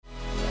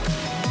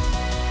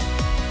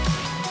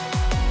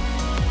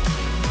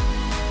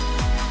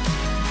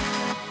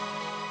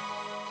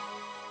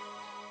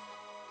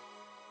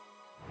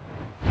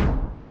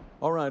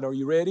All right, are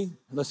you ready?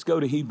 Let's go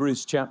to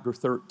Hebrews chapter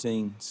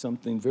 13.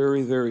 Something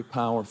very, very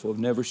powerful I've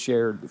never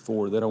shared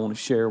before that I want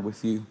to share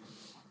with you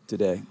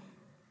today.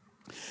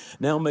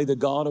 Now may the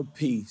God of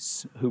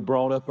peace, who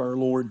brought up our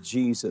Lord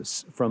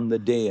Jesus from the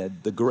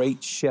dead, the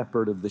great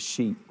shepherd of the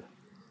sheep,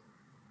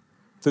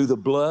 through the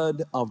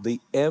blood of the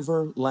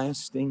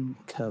everlasting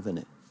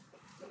covenant,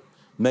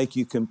 make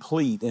you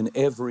complete in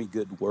every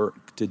good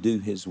work to do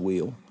His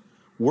will,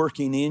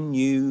 working in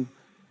you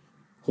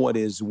what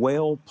is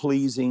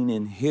well-pleasing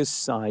in His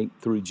sight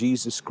through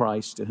Jesus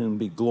Christ, to whom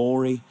be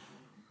glory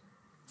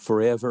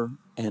forever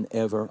and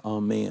ever.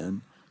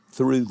 Amen.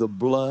 Through the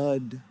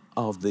blood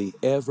of the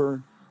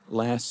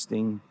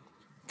everlasting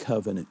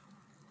covenant.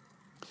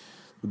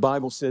 The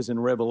Bible says in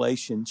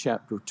Revelation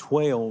chapter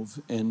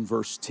 12 and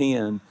verse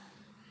 10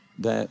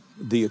 that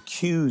the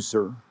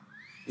accuser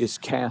is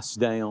cast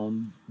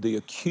down. The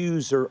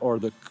accuser, or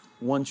the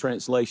one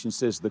translation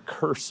says the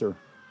curser.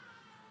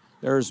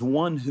 There is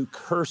one who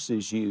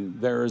curses you.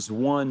 There is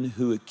one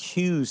who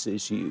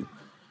accuses you.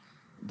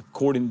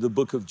 According to the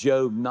book of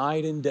Job,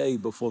 night and day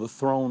before the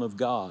throne of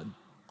God,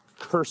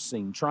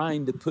 cursing,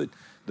 trying to put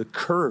the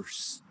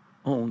curse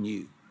on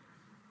you.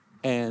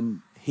 And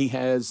he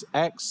has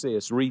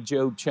access. Read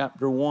Job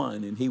chapter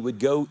 1, and he would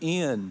go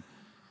in,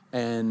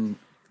 and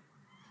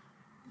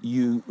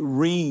you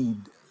read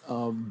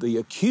the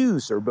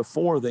accuser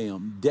before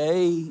them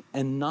day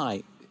and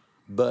night.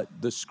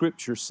 But the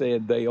scripture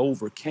said they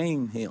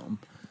overcame him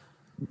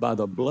by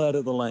the blood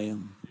of the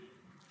Lamb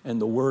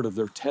and the word of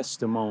their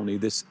testimony,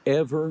 this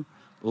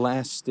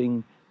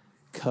everlasting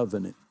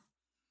covenant.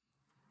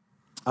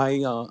 I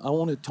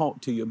want to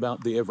talk to you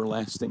about the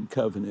everlasting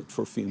covenant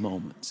for a few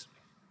moments.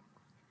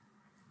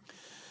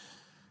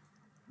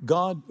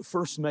 God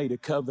first made a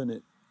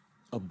covenant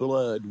of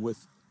blood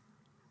with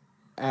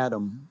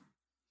Adam,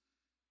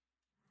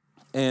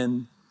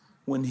 and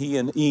when he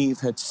and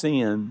Eve had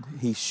sinned,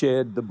 he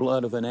shed the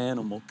blood of an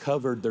animal,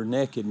 covered their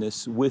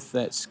nakedness with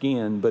that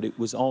skin, but it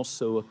was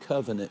also a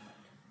covenant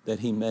that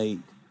he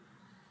made.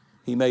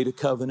 He made a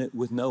covenant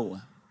with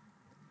Noah.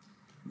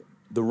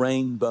 The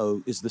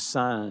rainbow is the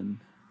sign.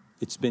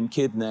 It's been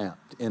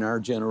kidnapped in our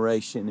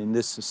generation, in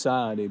this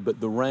society,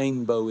 but the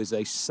rainbow is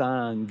a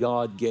sign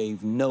God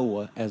gave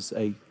Noah as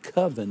a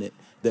covenant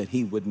that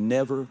he would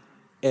never,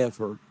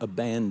 ever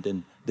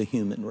abandon the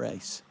human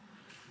race.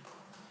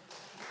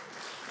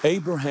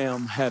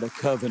 Abraham had a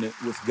covenant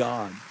with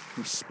God.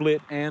 He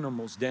split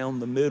animals down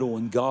the middle,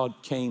 and God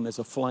came as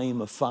a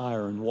flame of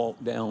fire and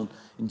walked down,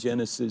 in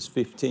Genesis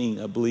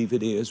 15, I believe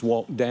it is,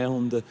 walked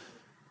down the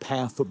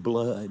path of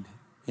blood,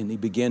 and he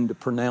began to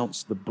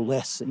pronounce the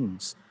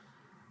blessings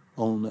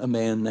on a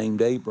man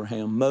named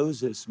Abraham.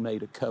 Moses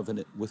made a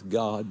covenant with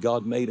God.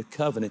 God made a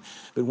covenant.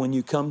 But when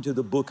you come to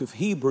the book of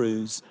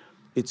Hebrews,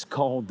 it's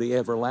called the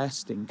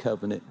everlasting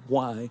covenant.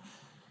 Why?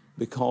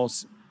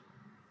 Because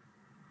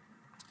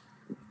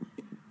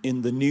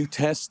in the New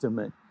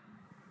Testament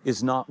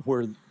is not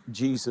where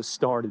Jesus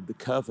started the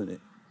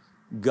covenant.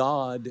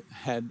 God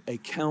had a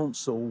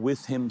counsel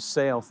with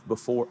himself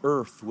before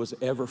earth was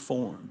ever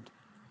formed.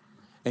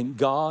 And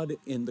God,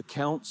 in the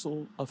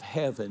council of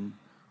heaven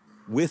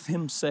with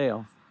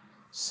himself,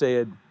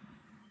 said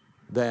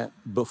that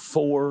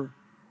before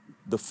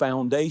the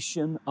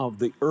foundation of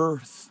the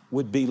earth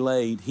would be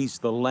laid, he's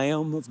the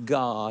Lamb of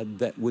God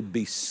that would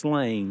be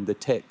slain,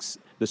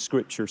 the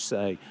scriptures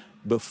say,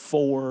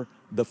 before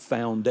the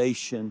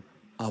foundation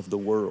of the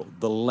world,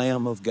 the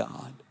Lamb of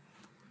God.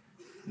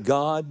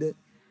 God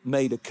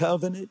made a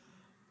covenant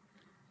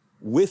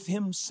with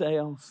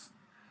himself,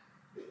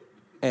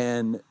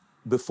 and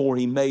before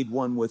he made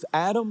one with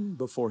Adam,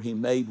 before he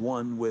made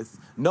one with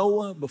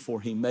Noah,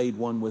 before he made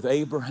one with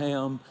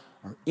Abraham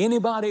or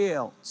anybody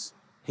else,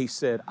 he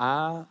said,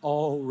 I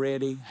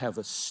already have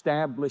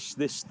established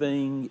this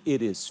thing.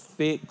 It is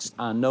fixed.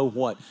 I know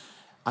what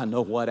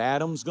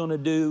Adam's going to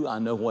do. I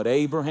know what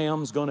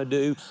Abraham's going to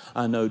do.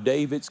 I know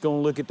David's going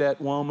to look at that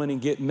woman and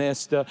get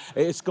messed up.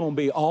 It's going to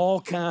be all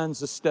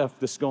kinds of stuff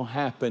that's going to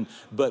happen.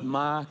 But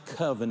my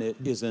covenant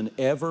is an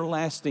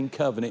everlasting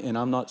covenant, and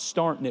I'm not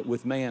starting it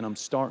with man. I'm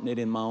starting it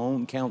in my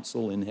own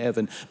counsel in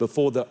heaven.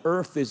 Before the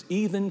earth is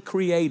even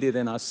created,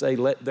 and I say,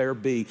 let there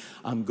be,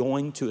 I'm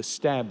going to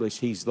establish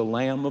he's the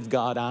Lamb of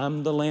God.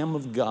 I'm the Lamb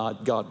of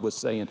God, God was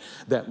saying,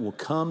 that will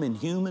come in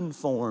human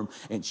form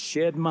and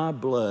shed my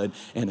blood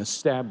and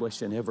establish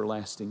an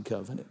everlasting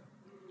covenant.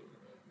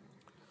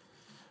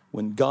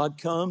 When God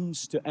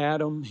comes to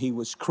Adam, he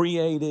was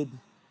created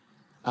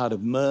out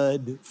of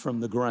mud from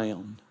the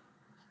ground.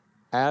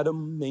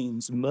 Adam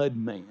means mud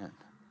man.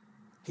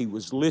 He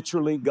was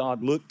literally,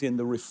 God looked in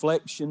the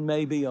reflection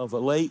maybe of a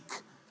lake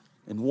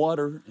and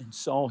water and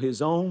saw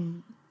his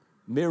own,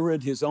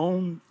 mirrored his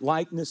own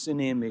likeness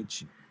and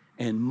image,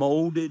 and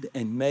molded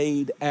and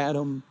made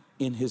Adam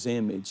in his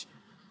image.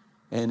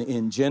 And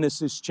in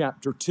Genesis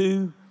chapter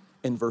 2,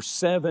 in verse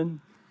 7,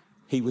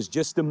 he was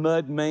just a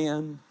mud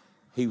man.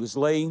 He was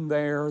laying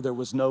there. There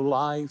was no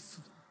life.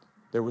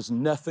 There was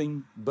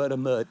nothing but a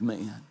mud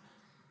man.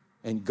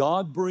 And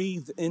God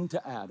breathed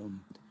into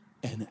Adam,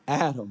 and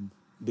Adam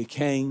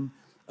became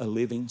a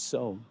living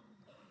soul.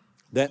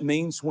 That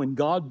means when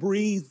God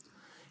breathed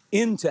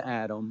into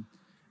Adam,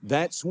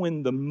 that's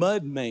when the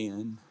mud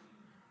man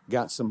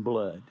got some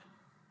blood.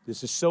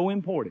 This is so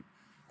important.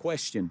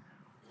 Question,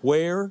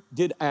 where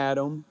did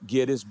Adam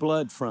get his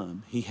blood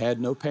from? He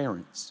had no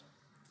parents.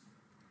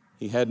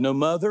 He had no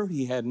mother.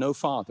 He had no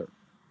father.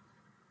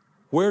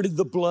 Where did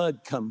the blood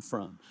come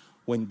from?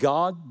 When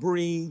God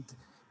breathed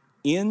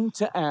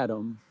into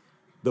Adam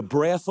the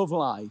breath of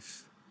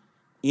life,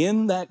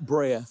 in that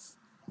breath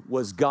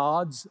was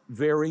God's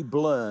very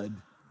blood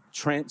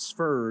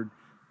transferred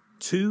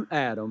to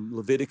Adam.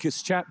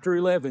 Leviticus chapter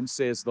 11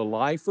 says the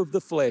life of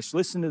the flesh.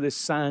 Listen to this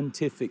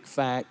scientific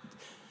fact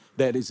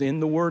that is in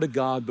the Word of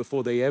God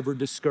before they ever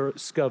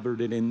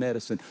discovered it in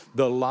medicine.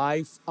 The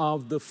life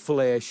of the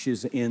flesh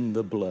is in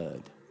the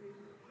blood.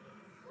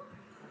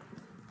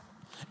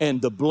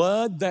 And the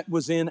blood that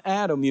was in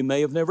Adam, you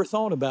may have never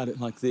thought about it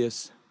like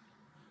this.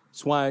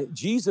 That's why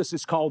Jesus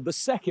is called the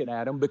second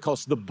Adam,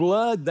 because the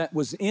blood that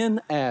was in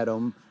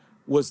Adam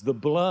was the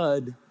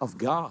blood of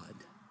God.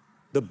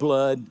 The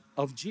blood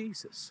of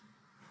Jesus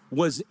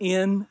was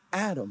in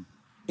Adam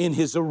in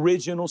his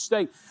original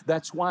state.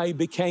 That's why he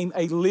became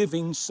a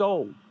living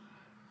soul.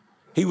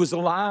 He was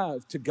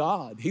alive to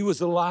God. He was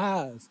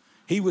alive.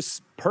 He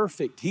was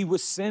perfect. He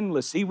was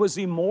sinless. He was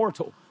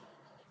immortal.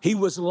 He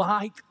was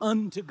like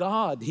unto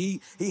God.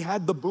 He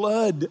had the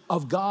blood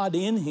of God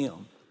in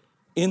him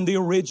in the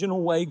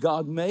original way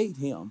God made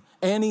him.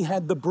 And he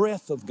had the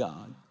breath of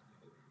God.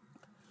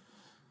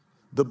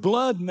 The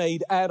blood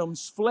made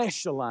Adam's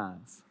flesh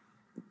alive.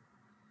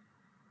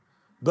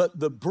 But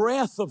the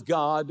breath of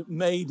God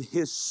made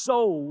his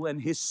soul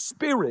and his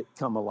spirit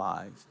come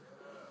alive.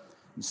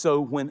 So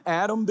when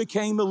Adam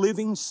became a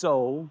living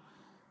soul,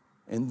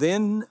 and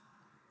then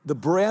the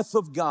breath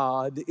of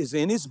God is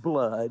in his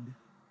blood,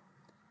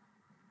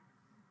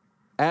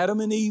 Adam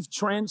and Eve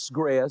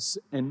transgress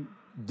and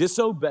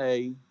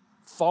disobey,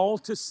 fall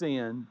to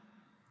sin,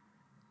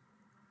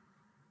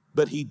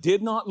 but he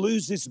did not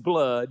lose his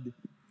blood.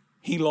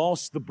 He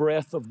lost the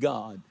breath of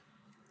God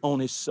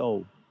on his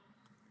soul.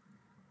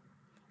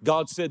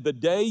 God said, the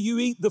day you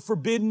eat the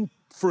forbidden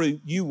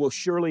fruit, you will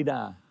surely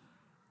die.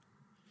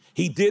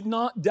 He did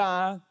not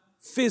die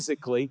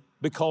physically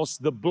because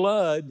the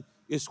blood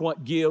is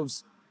what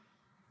gives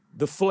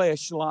the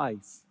flesh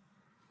life.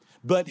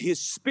 But his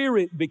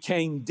spirit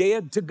became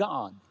dead to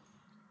God.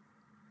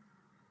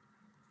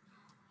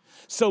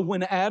 So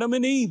when Adam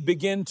and Eve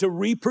began to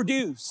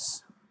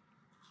reproduce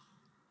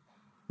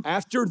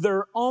after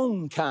their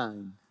own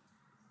kind,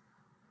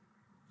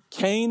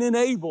 Cain and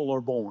Abel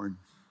are born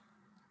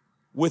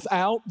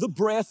without the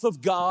breath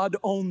of God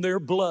on their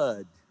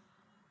blood.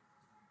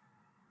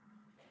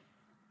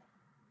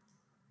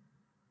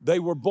 They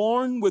were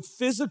born with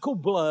physical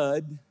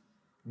blood,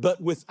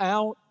 but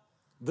without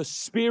the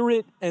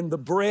spirit and the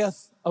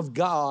breath of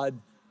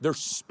God. Their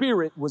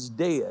spirit was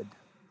dead.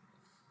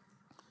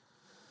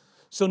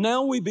 So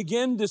now we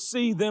begin to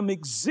see them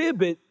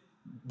exhibit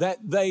that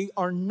they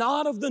are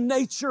not of the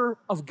nature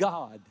of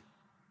God.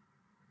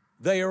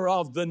 They are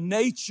of the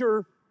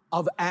nature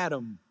of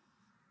Adam.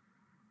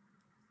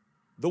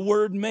 The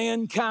word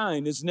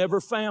mankind is never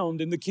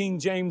found in the King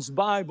James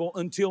Bible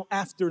until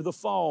after the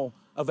fall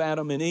of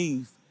Adam and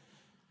Eve.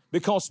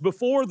 Because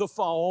before the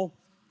fall,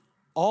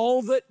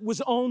 all that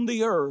was on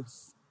the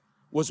earth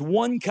was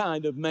one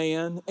kind of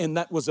man, and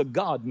that was a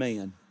God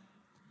man.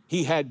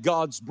 He had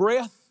God's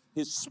breath.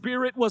 His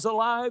spirit was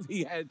alive.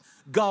 He had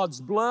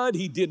God's blood.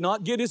 He did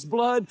not get his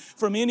blood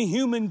from any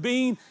human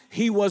being.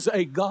 He was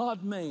a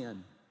God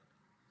man.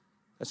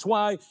 That's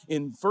why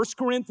in 1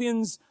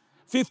 Corinthians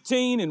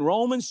 15, in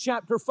Romans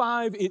chapter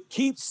 5, it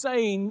keeps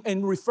saying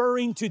and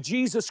referring to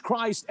Jesus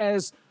Christ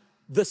as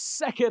the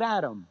second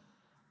Adam.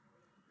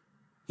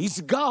 He's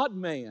God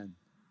man.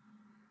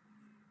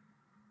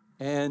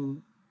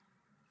 And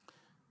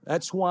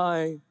that's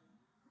why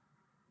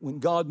when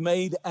God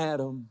made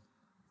Adam,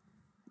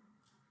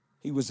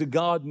 he was a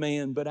God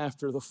man, but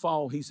after the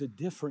fall, he's a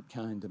different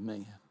kind of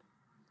man,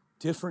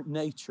 different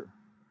nature.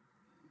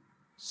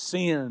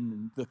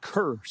 Sin, the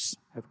curse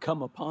have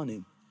come upon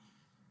him.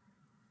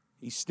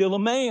 He's still a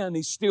man,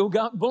 he's still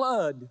got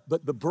blood,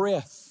 but the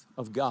breath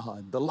of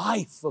God, the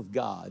life of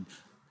God,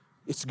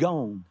 it's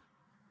gone.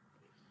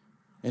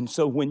 And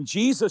so when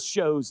Jesus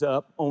shows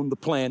up on the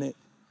planet,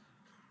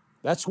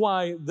 that's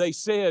why they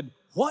said,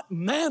 what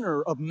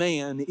manner of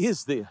man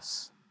is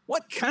this?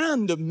 What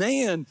kind of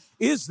man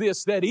is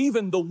this that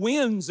even the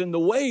winds and the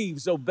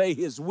waves obey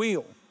his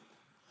will?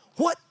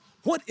 What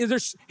is there?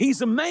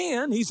 He's a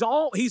man, he's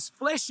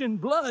flesh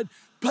and blood,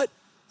 but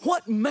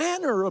what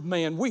manner of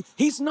man?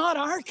 He's not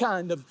our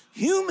kind of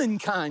human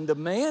kind of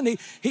man.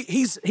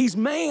 He's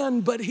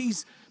man, but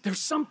there's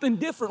something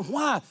different.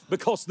 Why?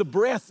 Because the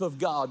breath of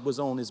God was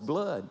on his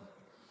blood.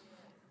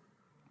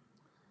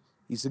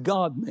 He's a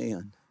God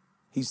man.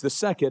 He's the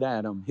second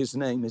Adam. His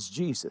name is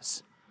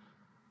Jesus.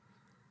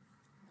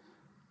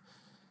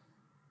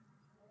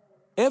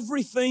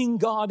 Everything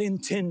God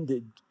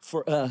intended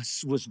for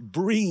us was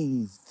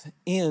breathed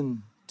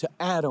into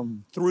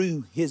Adam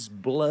through his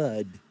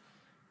blood.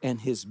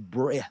 and his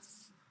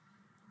breath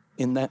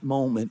in that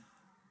moment,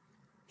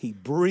 he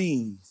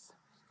breathed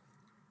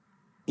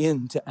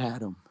into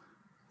Adam.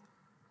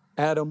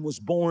 Adam was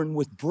born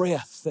with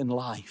breath and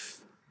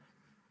life.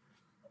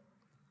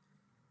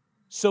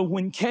 So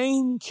when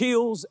Cain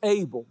kills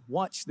Abel,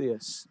 watch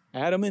this.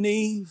 Adam and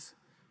Eve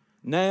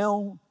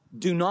now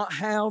do not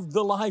have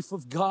the life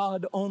of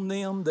God on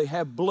them. They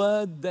have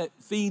blood that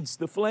feeds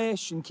the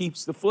flesh and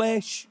keeps the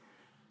flesh.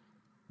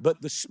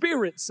 But the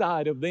spirit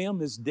side of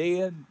them is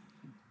dead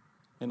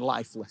and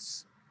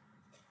lifeless.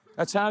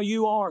 That's how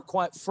you are,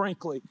 quite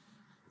frankly,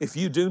 if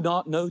you do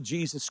not know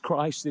Jesus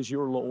Christ as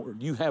your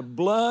Lord. You have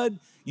blood,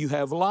 you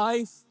have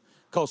life,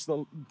 because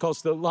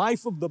the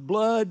life of the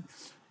blood,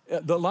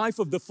 the life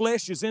of the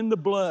flesh is in the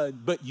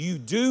blood, but you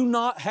do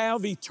not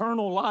have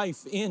eternal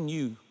life in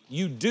you.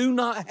 You do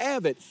not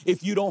have it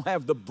if you don't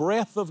have the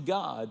breath of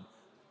God.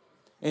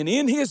 And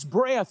in his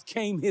breath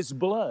came his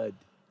blood.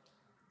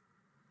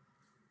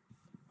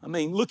 I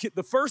mean, look at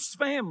the first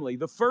family,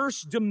 the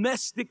first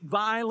domestic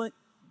violent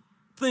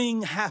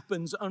thing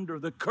happens under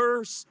the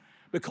curse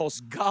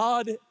because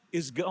God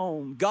is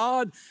gone.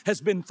 God has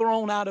been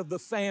thrown out of the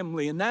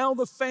family, and now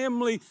the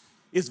family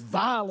is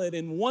violent,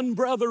 and one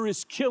brother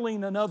is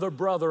killing another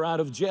brother out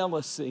of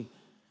jealousy.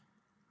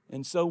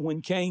 And so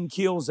when Cain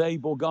kills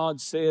Abel, God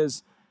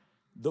says,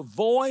 the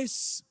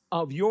voice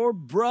of your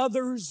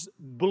brother's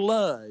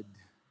blood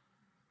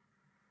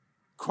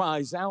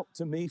cries out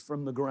to me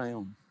from the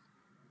ground.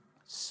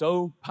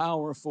 So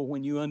powerful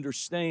when you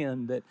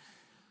understand that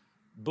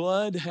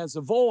blood has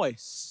a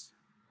voice.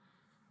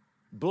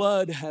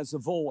 Blood has a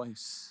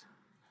voice.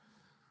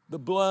 The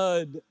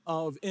blood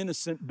of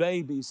innocent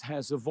babies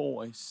has a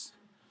voice.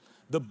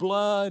 The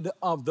blood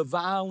of the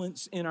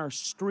violence in our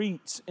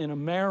streets in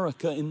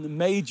America, in the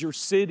major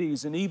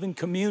cities, and even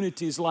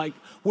communities like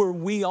where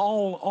we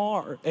all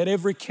are at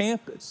every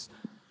campus.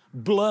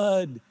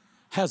 Blood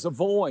has a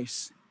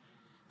voice,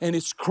 and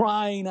it's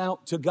crying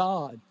out to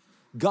God.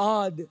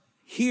 God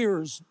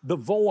hears the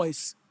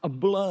voice of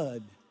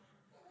blood.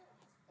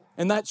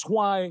 And that's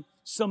why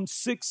some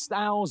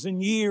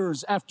 6,000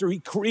 years after he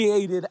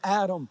created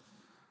Adam,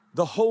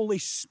 the Holy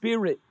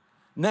Spirit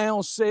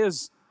now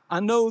says, I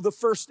know the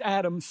first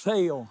Adam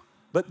failed,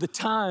 but the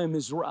time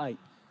is right.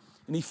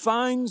 And he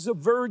finds a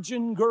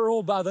virgin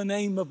girl by the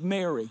name of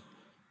Mary.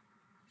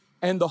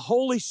 And the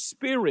Holy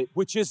Spirit,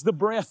 which is the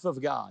breath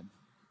of God.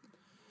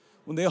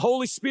 When the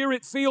Holy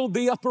Spirit filled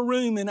the upper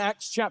room in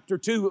Acts chapter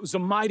 2, it was a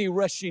mighty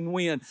rushing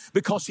wind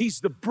because he's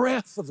the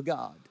breath of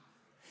God.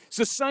 It's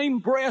the same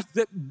breath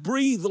that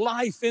breathed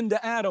life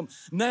into Adam.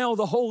 Now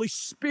the Holy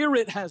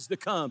Spirit has to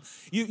come.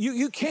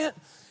 You can't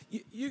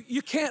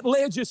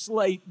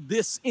legislate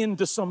this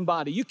into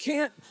somebody. You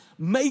can't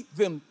make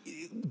them.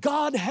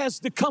 God has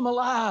to come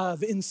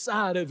alive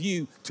inside of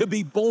you to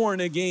be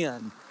born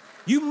again.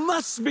 You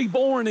must be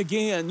born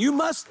again. You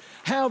must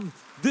have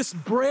this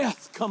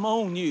breath come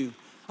on you.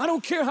 I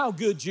don't care how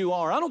good you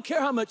are. I don't care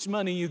how much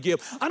money you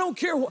give. I don't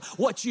care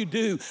what you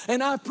do.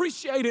 And I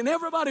appreciate it, and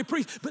everybody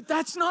appreciates, but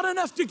that's not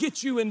enough to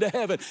get you into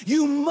heaven.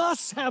 You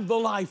must have the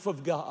life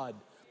of God,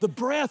 the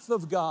breath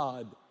of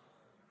God.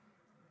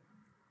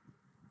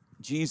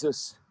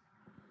 Jesus,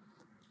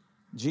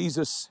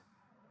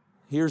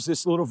 here's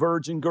this little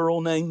virgin girl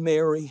named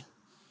Mary.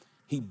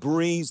 He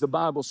breathes, the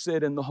Bible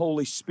said, and the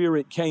Holy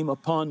Spirit came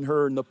upon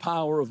her, and the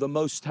power of the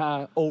Most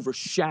High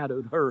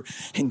overshadowed her.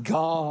 And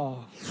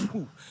God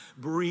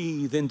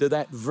breathed into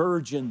that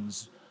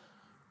virgin's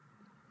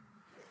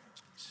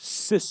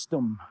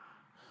system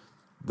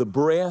the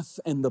breath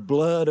and the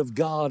blood of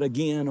God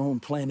again on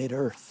planet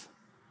Earth.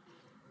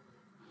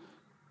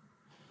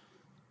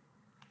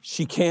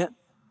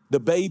 The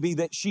baby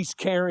that she's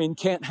carrying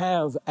can't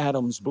have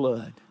Adam's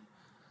blood.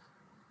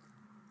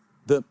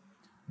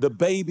 The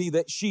baby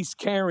that she's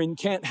carrying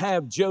can't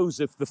have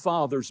Joseph, the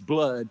father's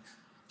blood.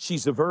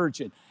 She's a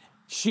virgin.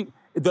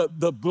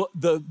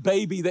 The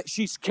baby that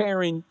she's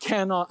carrying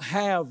cannot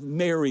have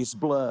Mary's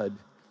blood.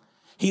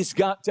 He's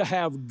got to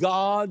have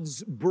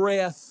God's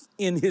breath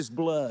in his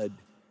blood.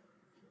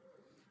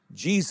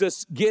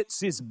 Jesus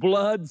gets his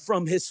blood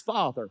from his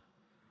Father.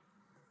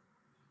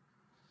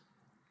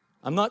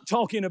 I'm not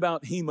talking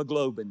about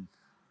hemoglobin.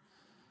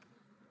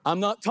 I'm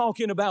not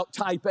talking about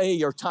type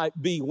A or type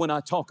B when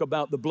I talk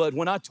about the blood.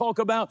 When I talk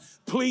about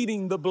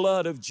pleading the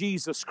blood of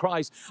Jesus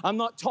Christ, I'm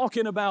not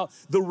talking about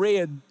the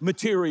red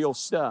material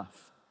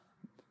stuff.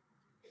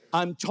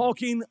 I'm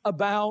talking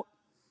about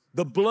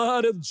the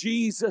blood of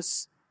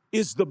Jesus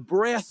is the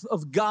breath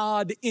of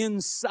God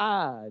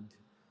inside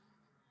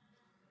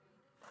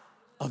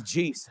of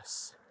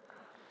Jesus.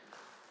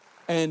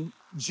 And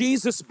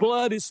Jesus'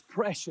 blood is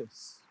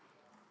precious.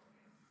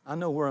 I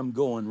know where I'm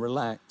going.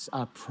 Relax.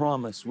 I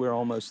promise we're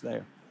almost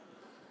there.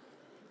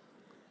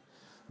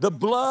 The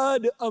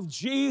blood of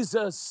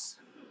Jesus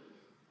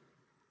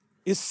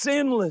is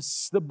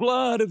sinless. The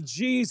blood of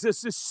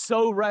Jesus is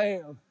so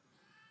rare.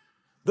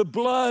 The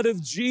blood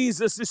of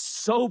Jesus is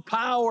so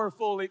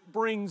powerful. It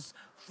brings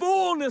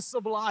fullness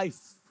of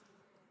life.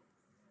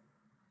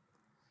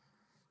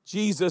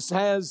 Jesus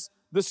has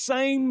the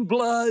same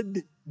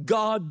blood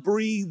God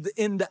breathed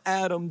into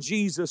Adam,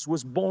 Jesus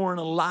was born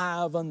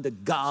alive unto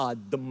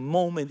God the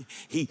moment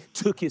he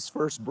took his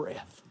first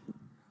breath.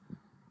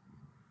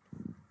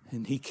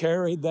 And he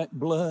carried that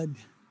blood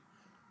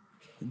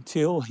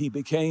until he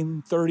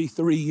became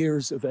 33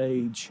 years of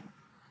age.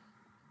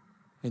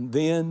 And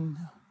then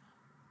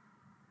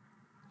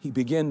he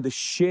began to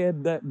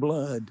shed that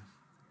blood.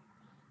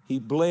 He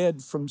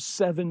bled from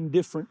 7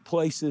 different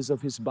places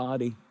of his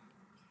body.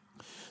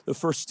 The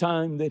first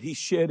time that he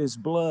shed his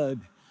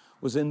blood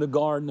was in the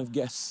Garden of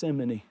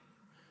Gethsemane,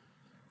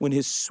 when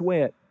his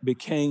sweat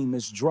became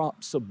as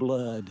drops of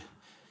blood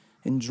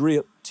and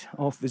dripped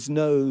off his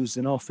nose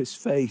and off his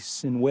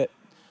face and wet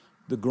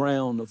the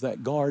ground of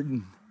that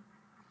garden.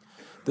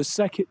 The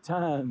second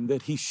time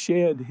that he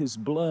shed his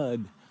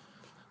blood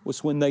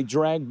was when they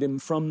dragged him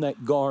from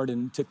that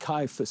garden to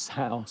Caiaphas'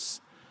 house.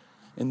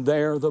 And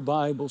there the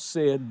Bible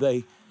said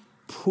they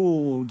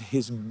pulled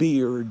his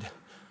beard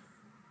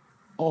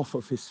off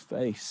of his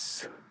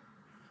face.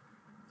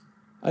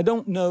 I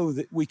don't know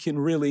that we can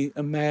really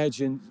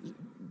imagine.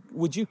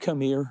 Would you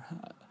come here?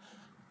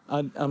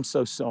 I'm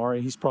so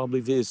sorry. He's probably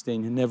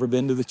visiting and never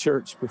been to the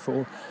church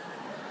before.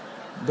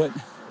 But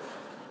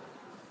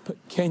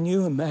can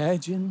you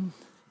imagine?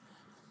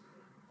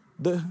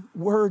 The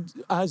word,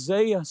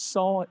 Isaiah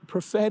saw it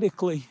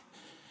prophetically,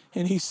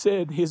 and he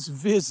said his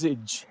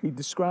visage, he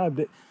described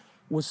it,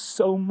 was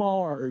so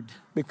marred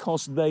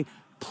because they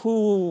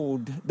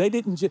pulled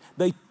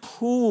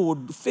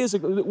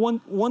physically.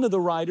 One of the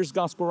writers,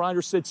 gospel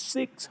writers, said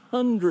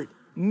 600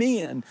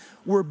 men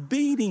were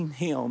beating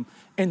him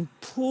and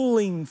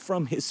pulling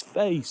from his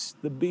face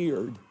the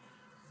beard.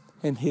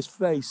 And his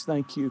face,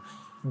 thank you,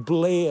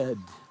 bled.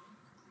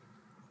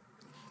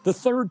 The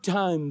third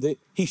time that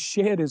he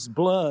shed his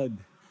blood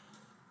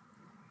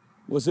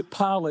was at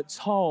Pilate's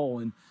hall.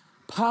 And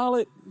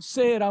Pilate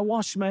said, I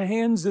wash my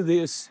hands of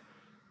this.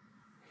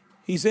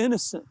 He's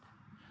innocent.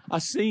 I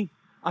see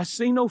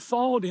no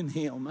fault in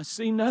him. I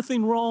see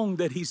nothing wrong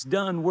that he's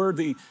done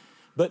worthy.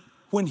 But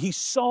when he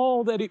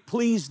saw that it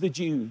pleased the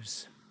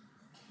Jews,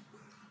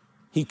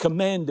 he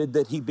commanded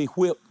that he be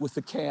whipped with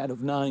the cat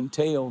of 9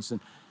 tails.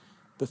 And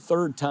the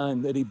third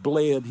time that he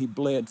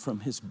bled from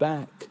his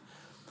back.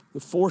 The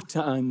fourth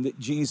time that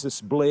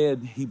Jesus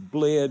bled, he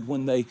bled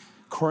when they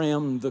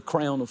crammed the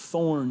crown of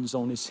thorns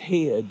on his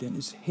head, and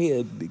his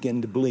head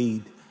began to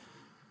bleed.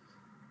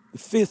 The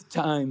fifth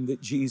time that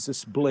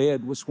Jesus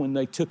bled was when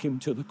they took him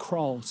to the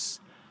cross,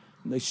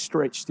 and they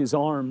stretched his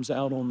arms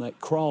out on that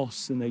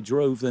cross, and they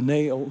drove the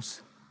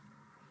nails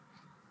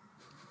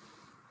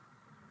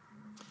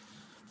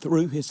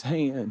through his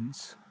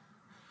hands.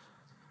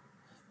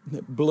 And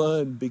that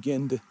blood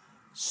began to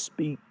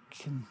speak,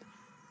 and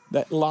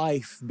that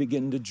life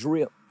began to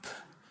drip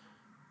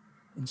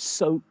and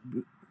soak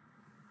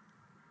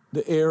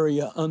the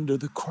area under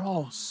the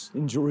cross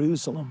in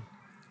Jerusalem.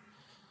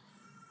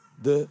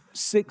 The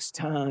sixth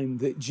time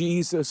that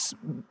Jesus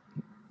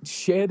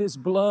shed his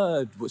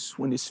blood was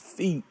when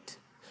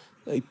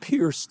they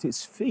pierced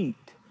his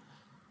feet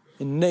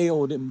and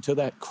nailed him to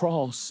that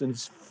cross, and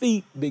his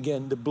feet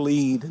began to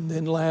bleed. And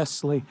then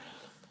lastly,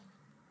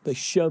 they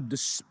shoved a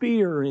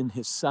spear in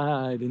his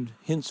side, and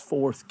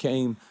henceforth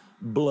came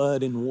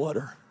blood and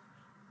water.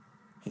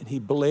 And he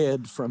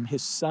bled from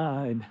his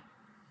side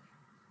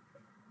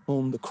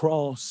on the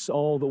cross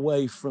all the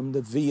way from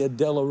the Via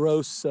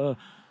Dolorosa,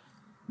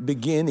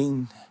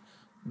 beginning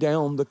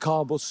down the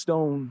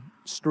cobblestone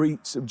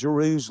streets of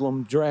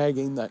Jerusalem,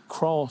 dragging that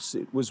cross.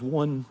 It was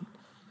one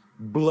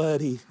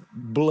bloody,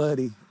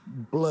 bloody,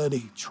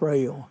 bloody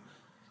trail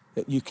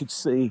that you could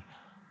see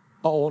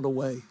all the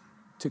way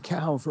to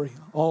Calvary,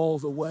 all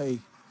the way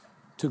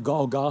to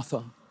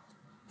Golgotha.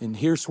 And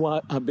here's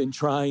what I've been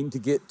trying to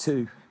get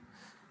to.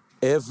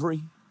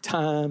 Every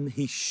time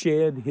he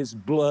shed his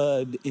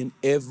blood in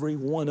every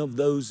one of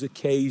those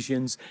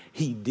occasions,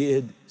 he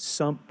did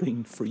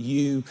something for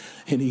you,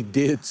 and he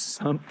did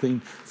something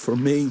for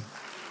me.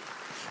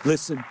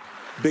 Listen,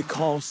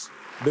 because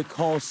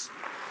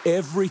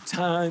every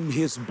time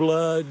his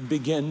blood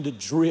began to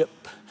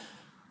drip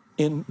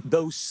in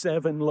those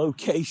 7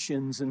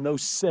 locations and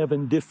those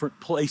 7 different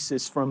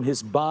places from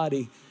his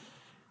body,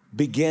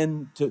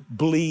 began to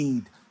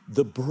bleed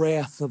the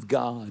breath of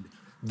God,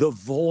 the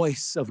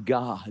voice of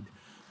God,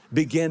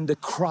 began to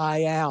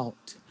cry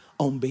out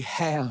on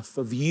behalf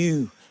of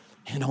you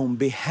and on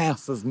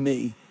behalf of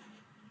me.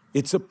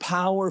 It's a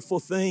powerful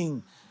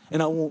thing.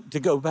 And I want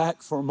to go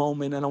back for a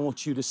moment, and I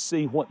want you to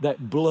see what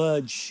that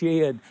blood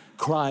shed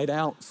cried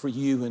out for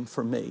you and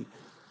for me.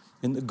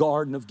 In the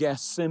Garden of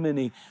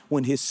Gethsemane,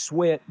 when his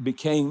sweat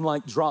became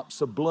like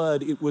drops of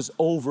blood, it was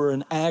over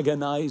an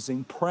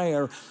agonizing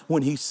prayer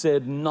when he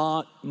said,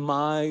 not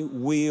my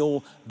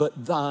will,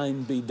 but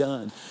thine be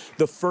done.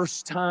 The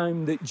first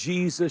time that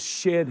Jesus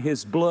shed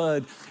his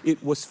blood,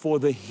 it was for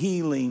the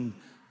healing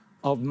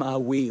of my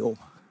will.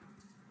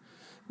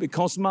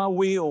 Because my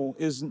will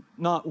is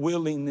not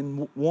willing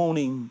and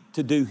wanting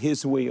to do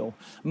his will.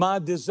 My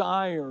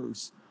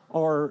desires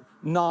are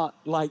not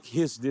like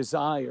his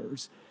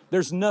desires.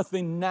 There's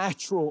nothing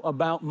natural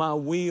about my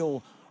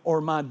will or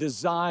my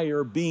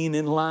desire being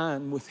in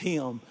line with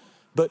Him.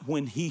 But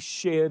when He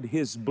shed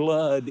His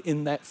blood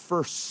in that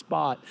first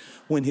spot,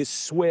 when His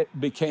sweat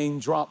became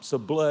drops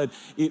of blood,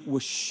 it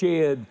was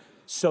shed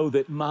so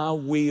that my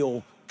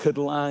will could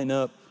line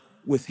up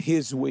with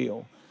His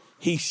will.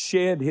 He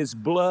shed His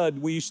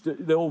blood.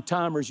 The old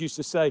timers used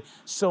to say,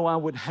 so I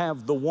would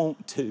have the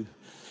want to.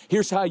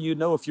 Here's how you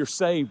know if you're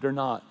saved or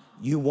not.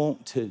 You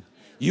want to.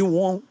 You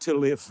want to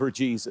live for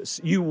Jesus.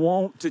 You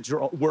want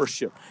to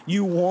worship.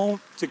 You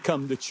want to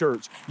come to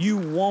church. You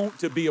want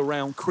to be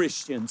around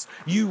Christians.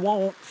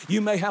 You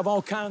may have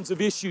all kinds of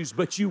issues,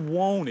 but you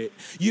want it.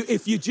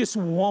 If you just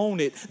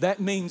want it, that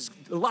means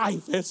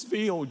life has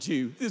filled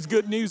you. This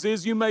good news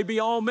is you may be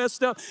all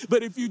messed up,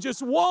 but if you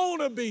just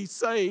want to be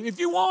saved, if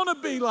you want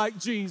to be like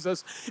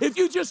Jesus, if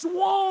you just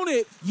want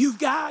it, you've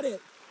got it.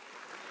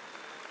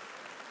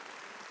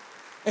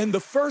 And the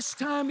first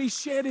time He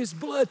shed His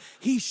blood,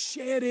 He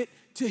shed it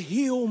to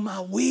heal my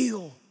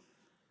will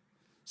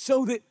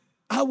so that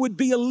I would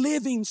be a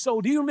living soul.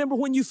 Do you remember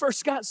when you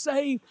first got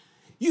saved?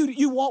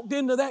 You walked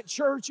into that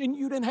church and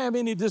you didn't have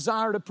any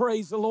desire to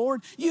praise the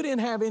Lord. You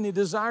didn't have any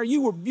desire.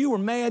 You were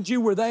mad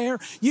you were there.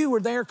 You were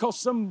there because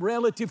some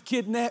relative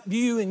kidnapped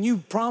you and you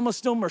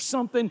promised them or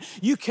something.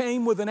 You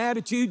came with an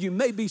attitude. You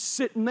may be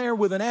sitting there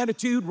with an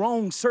attitude,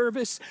 wrong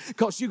service,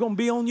 because you're going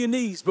to be on your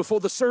knees before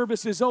the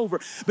service is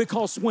over.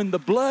 Because when the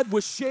blood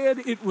was shed,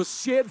 it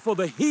was shed for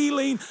the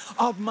healing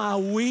of my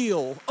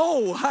will.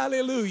 Oh,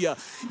 hallelujah.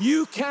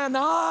 You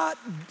cannot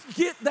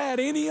get that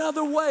any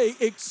other way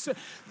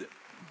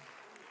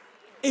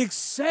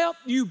except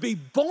you be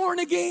born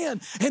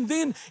again. And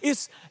then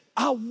it's,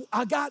 I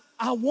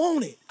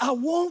want it. I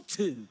want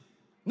to.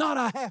 Not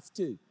I have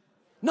to.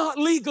 Not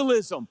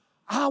legalism.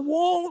 I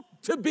want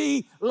to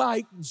be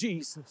like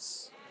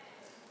Jesus.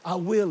 I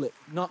will it.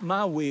 Not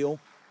my will,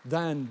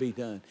 thine be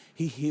done.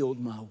 He healed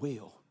my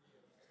will.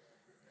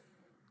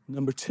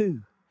 Number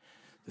two,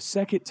 the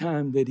second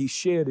time that He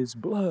shed His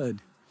blood,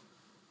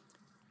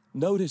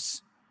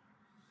 notice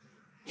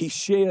He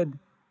shed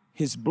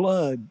His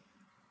blood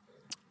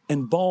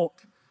and bought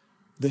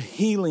the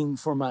healing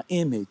for my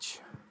image,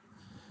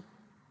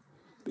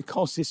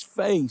 because His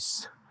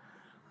face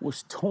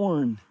was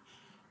torn.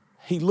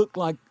 He looked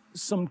like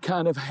some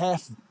kind of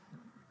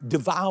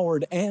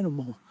half-devoured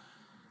animal.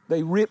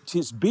 They ripped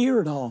His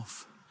beard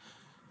off,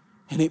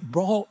 and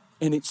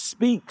it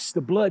speaks. The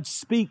blood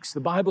speaks.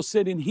 The Bible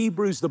said in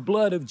Hebrews, the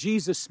blood of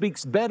Jesus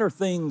speaks better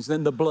things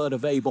than the blood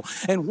of Abel.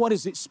 And what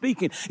is it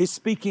speaking? It's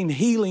speaking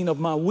healing of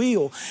my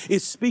will.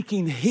 It's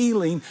speaking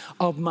healing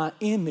of my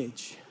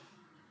image.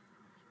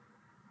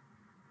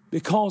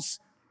 Because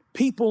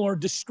people are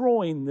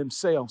destroying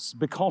themselves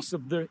because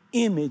of their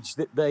image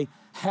that they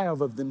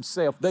have of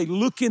themselves. They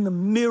look in the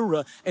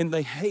mirror and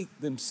they hate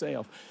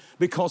themselves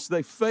because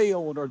they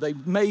failed or they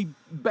made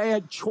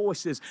bad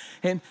choices.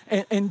 And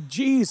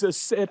Jesus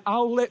said,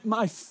 I'll let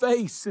my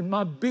face and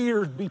my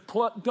beard be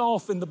plucked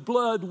off and the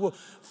blood will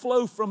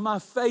flow from my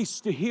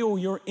face to heal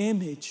your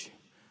image.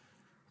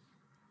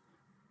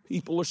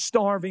 People are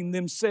starving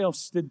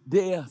themselves to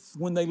death.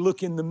 When they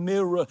look in the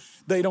mirror,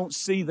 they don't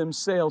see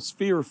themselves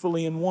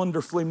fearfully and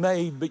wonderfully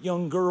made. But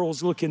young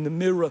girls look in the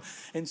mirror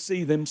and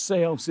see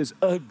themselves as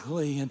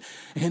ugly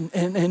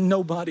and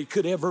nobody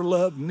could ever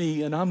love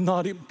me and I'm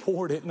not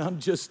important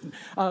and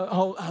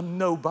I'm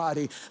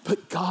nobody.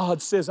 But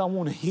God says, I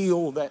want to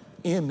heal that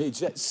image,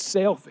 that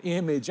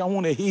self-image. I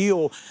want to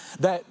heal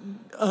that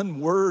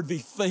unworthy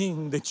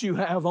thing that you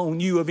have on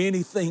you of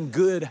anything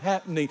good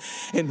happening.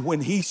 And when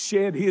He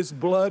shed His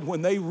blood,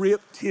 when they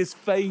ripped His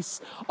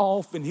face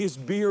off and His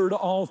beard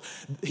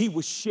off, He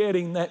was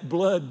shedding that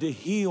blood to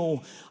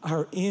heal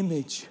our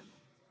image.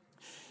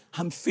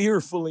 I'm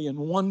fearfully and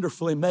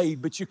wonderfully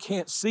made, but you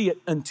can't see it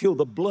until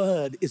the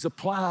blood is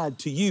applied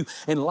to you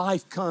and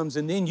life comes,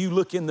 and then you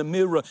look in the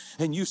mirror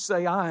and you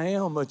say, I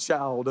am a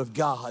child of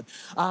God.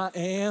 I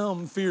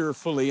am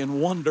fearfully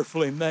and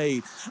wonderfully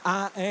made.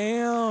 I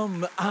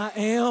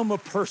am a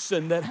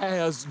person that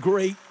has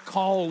great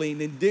calling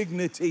and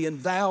dignity and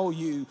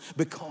value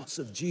because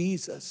of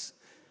Jesus.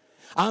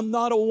 I'm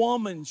not a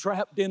woman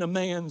trapped in a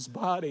man's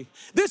body.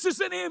 This is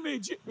an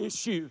image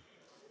issue.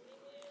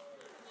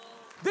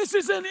 This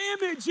is an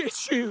image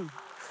issue.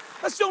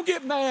 Let's don't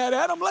get mad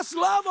at them. Let's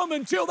love them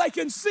until they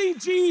can see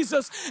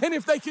Jesus. And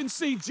if they can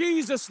see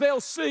Jesus,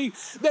 they'll see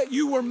that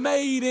you were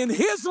made in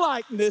His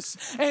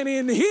likeness and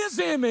in His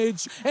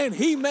image. And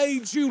He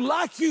made you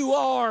like you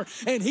are.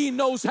 And He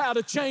knows how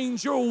to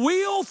change your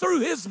will through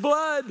His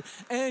blood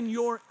and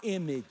your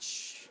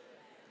image.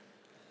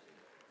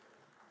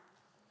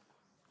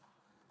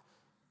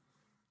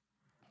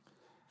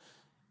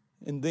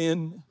 And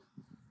then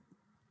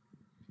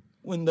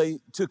when they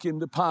took Him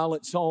to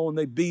Pilate's hall and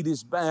they beat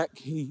His back,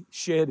 He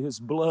shed His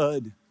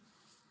blood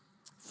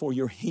for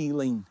your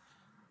healing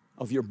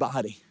of your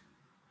body.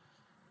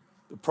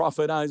 The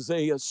prophet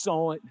Isaiah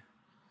saw it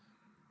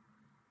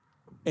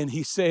and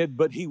he said,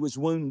 but He was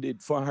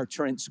wounded for our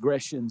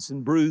transgressions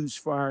and bruised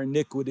for our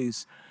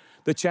iniquities.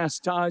 The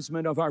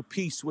chastisement of our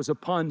peace was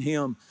upon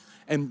Him,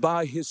 And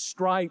by His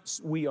stripes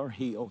we are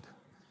healed.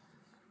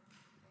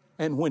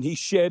 And when He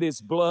shed His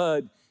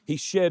blood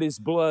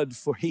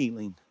for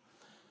healing.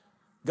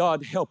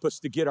 God, help us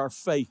to get our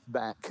faith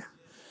back.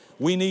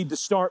 We need to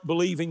start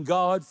believing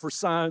God for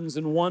signs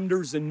and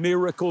wonders and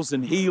miracles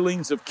and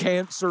healings of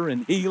cancer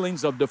and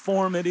healings of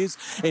deformities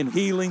and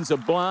healings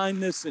of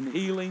blindness and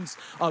healings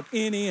of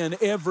any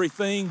and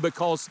everything,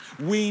 because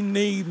we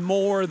need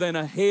more than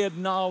a head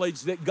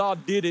knowledge that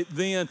God did it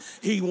then.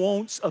 He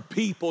wants a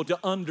people to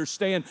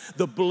understand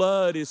the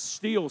blood is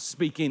still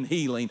speaking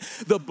healing.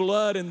 The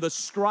blood and the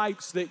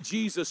stripes that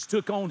Jesus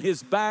took on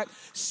His back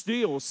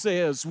still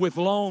says, with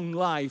long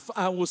life,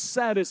 I will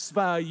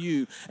satisfy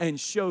you and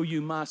show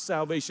you my salvation.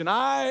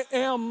 I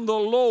am the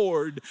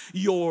Lord,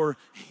 your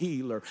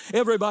healer.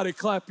 Everybody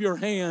clap your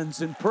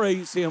hands and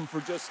praise Him for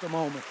just a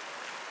moment.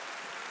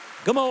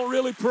 Come on,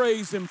 really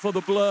praise Him for the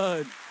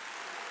blood.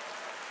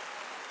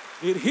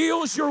 It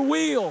heals your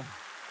will.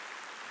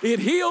 It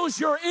heals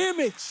your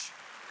image.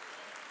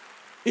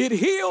 It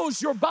heals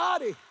your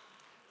body.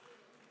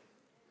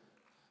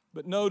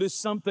 But notice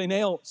something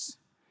else.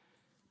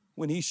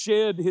 When He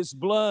shed His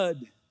blood,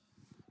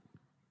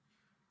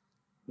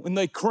 when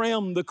they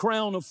crammed the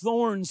crown of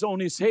thorns on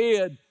His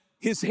head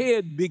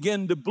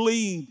began to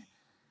bleed,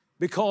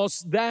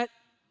 because that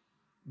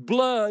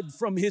blood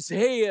from His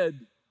head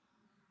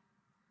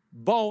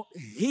bought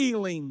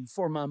healing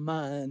for my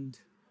mind.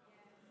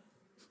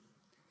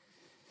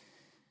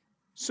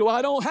 So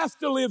I don't have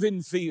to live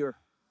in fear.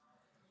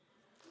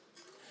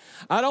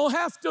 I don't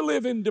have to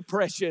live in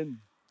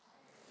depression.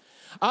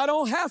 I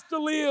don't have to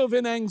live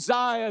in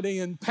anxiety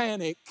and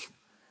panic.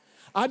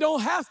 I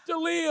don't have to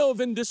live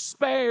in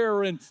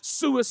despair and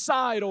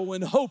suicidal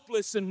and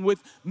hopeless and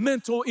with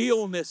mental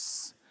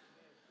illness.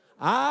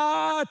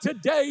 I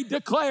today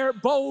declare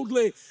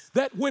boldly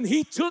that when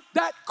He took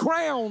that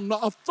crown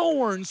of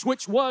thorns,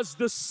 which was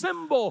the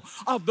symbol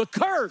of the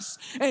curse,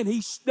 and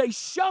they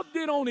shoved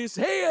it on His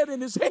head,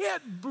 and His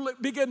head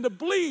began to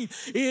bleed,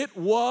 it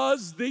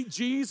was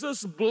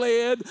Jesus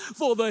bled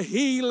for the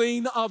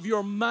healing of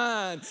your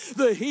mind,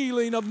 the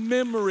healing of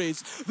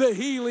memories, the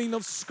healing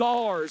of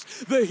scars,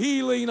 the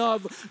healing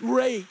of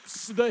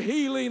rapes, the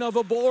healing of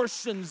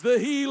abortions, the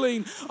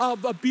healing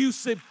of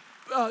abusive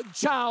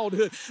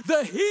childhood.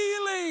 The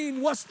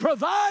healing was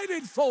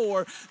provided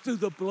for through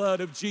the blood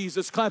of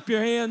Jesus. Clap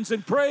your hands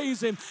and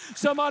praise Him.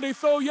 Somebody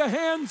throw your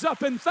hands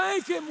up and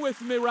thank Him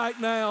with me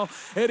right now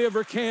at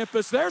every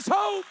campus. There's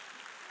hope.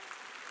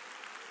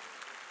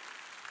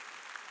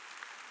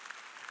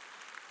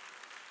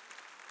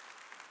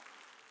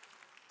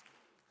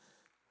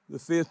 The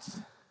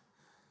fifth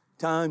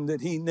time that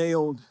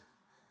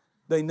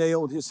they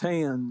nailed His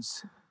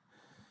hands,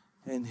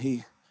 and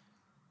he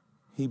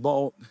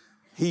bought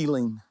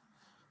healing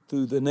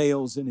through the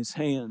nails in His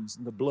hands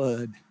and the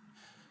blood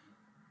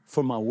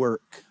for my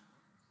work.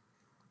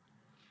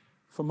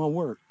 For my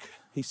work.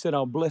 He said,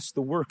 I'll bless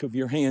the work of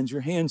your hands.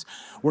 Your hands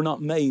were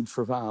not made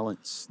for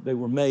violence. They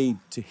were made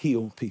to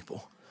heal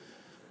people.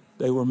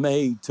 They were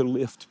made to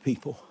lift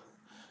people.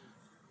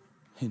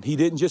 And He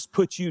didn't just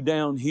put you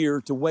down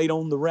here to wait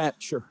on the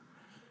rapture,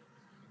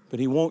 but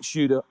He wants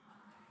you to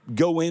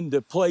go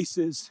into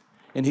places,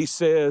 and He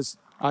says,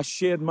 I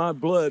shed my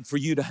blood for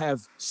you to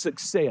have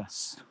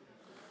success.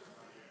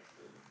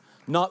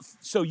 Not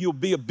so you'll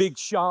be a big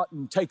shot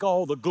and take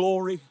all the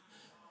glory.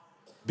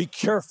 Be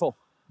careful.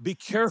 Be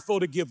careful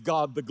to give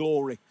God the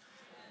glory.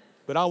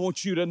 But I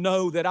want you to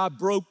know that I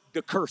broke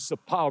the curse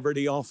of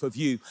poverty off of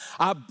you.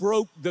 I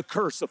broke the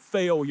curse of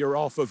failure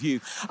off of you.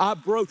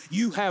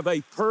 You have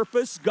a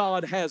purpose.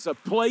 God has a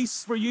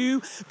place for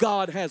you.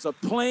 God has a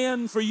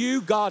plan for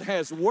you. God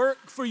has work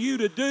for you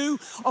to do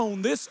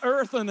on this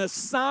earth, an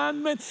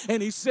assignment.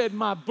 And He said,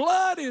 my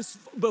blood is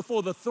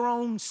before the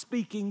throne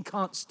speaking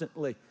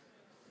constantly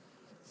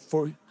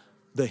for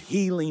the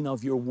healing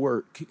of your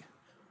work.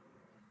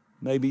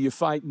 Maybe you're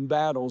fighting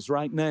battles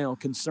right now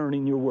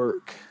concerning your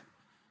work.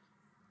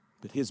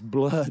 But His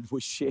blood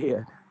was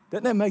shed.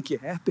 Doesn't that make you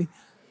happy?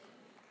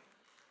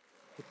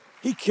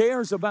 He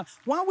cares about,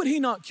 why would He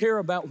not care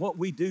about what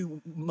we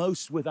do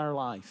most with our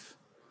life?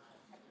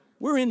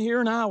 We're in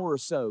here an hour or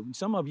so.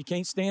 Some of you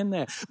can't stand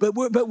that. But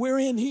we're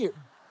in here.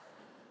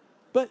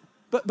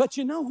 But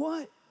you know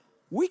what?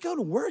 We go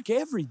to work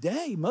every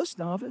day,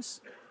 most of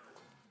us.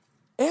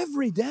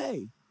 Every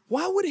day.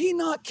 Why would He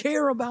not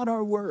care about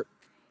our work?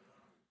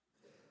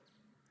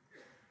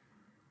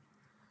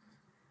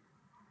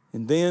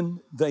 And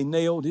then they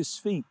nailed His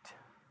feet,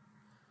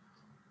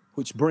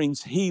 which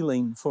brings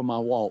healing for my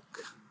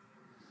walk.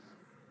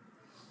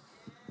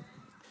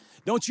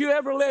 Don't you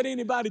ever let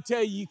anybody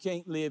tell you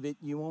can't live it,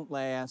 you won't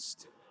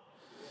last.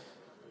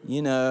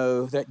 You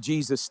know, that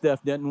Jesus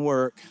stuff doesn't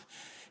work.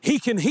 He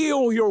can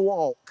heal your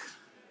walk.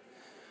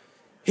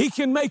 He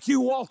can make you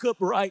walk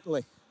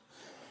uprightly.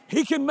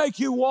 He can make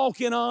you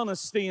walk in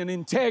honesty and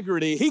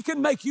integrity. He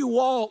can make you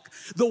walk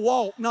the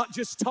walk, not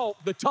just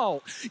talk the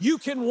talk. You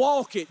can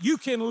walk it. You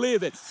can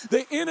live it.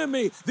 The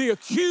enemy, the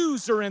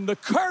accuser, and the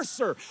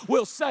cursor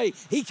will say,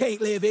 he can't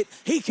live it.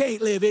 He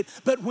can't live it.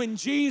 But when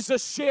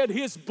Jesus shed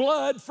his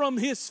blood from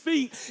his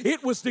feet,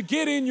 it was to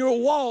get in your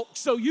walk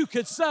so you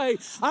could say,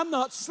 I'm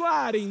not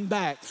sliding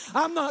back.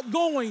 I'm not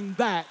going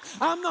back.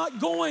 I'm not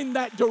going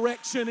that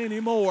direction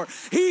anymore.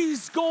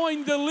 He's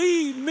going to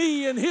lead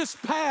me in his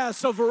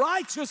paths of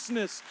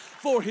righteousness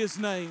for his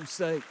name's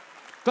sake.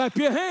 Clap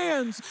your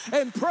hands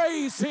and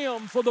praise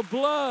him for the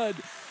blood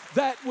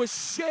that was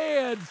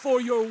shed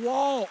for your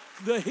walk,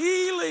 the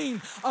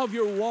healing of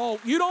your walk.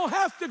 You don't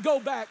have to go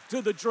back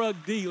to the drug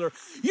dealer.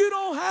 You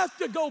don't have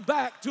to go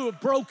back to a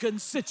broken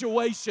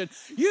situation.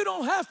 You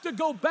don't have to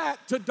go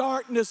back to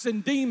darkness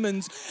and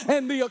demons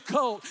and the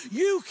occult.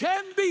 You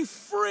can be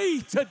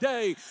free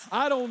today.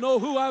 I don't know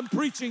who I'm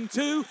preaching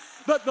to,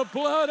 but the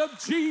blood of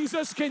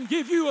Jesus can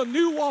give you a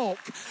new walk.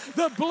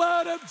 The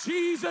blood of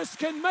Jesus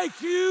can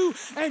make you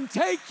and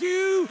take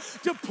you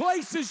to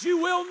places you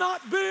will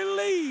not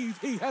believe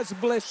he has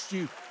blessed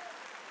you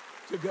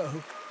to go.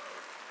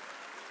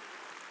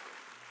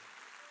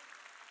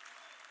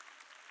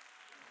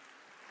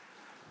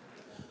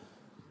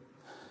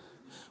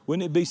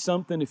 Wouldn't it be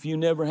something if you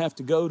never have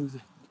to go to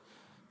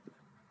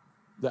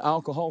the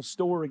alcohol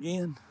store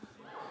again?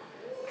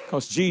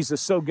 Because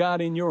Jesus so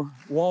got in your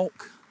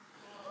walk.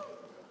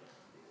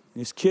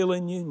 It's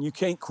killing you and you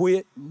can't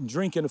quit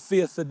drinking a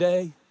fifth a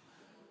day.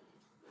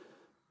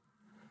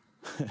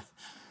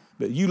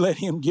 But you let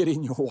him get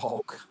in your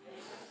walk.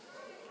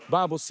 The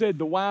Bible said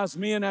the wise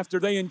men, after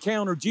they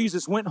encountered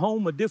Jesus, went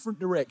home a different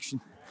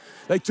direction.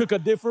 They took a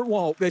different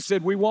walk. They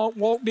said, we walked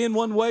in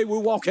one way, we're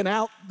walking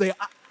out the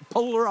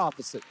polar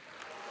opposite.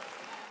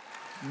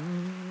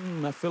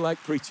 I feel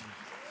like preaching.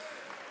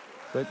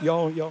 But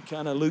y'all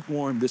kind of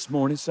lukewarm this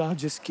morning, so I'll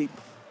just keep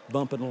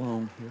bumping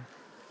along here.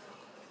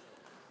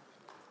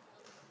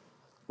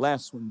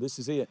 Last one, this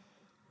is it.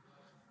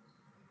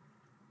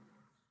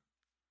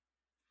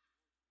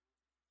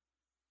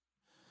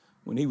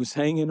 When he was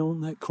hanging on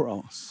that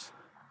cross,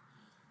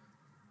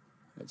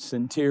 that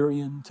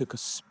centurion took a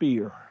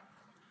spear,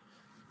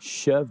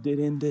 shoved it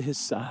into his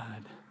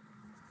side,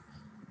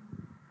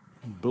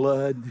 and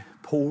blood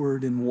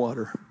poured in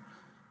water.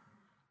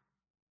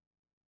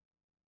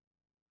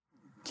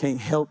 Can't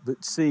help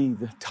but see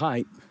the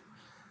type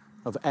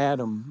of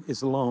Adam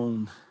is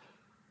alone.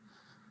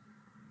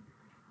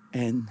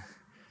 And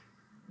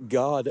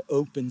God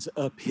opens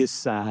up his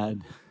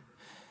side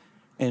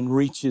and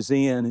reaches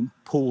in and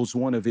pulls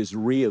one of his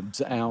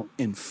ribs out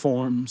and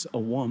forms a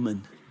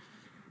woman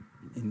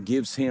and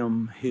gives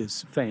him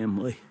his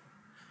family.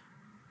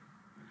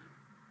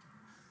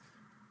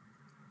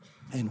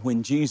 And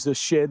when Jesus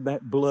shed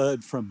that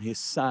blood from his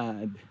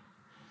side,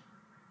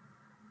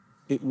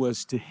 it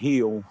was to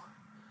heal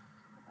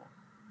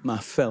my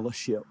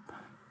fellowship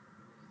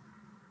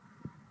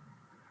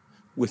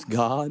with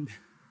God.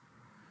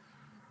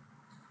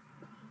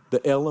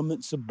 The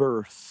elements of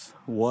birth,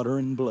 water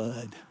and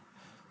blood,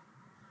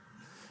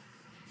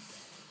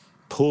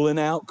 pulling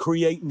out,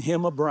 creating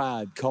him a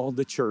bride called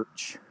the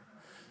church.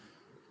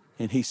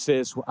 And he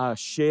says, I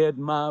shed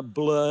my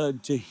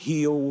blood to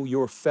heal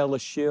your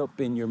fellowship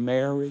in your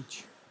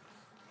marriage,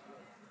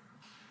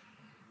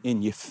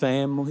 in your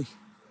family,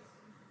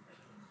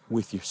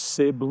 with your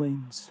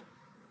siblings,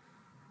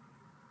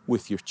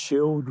 with your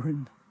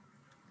children,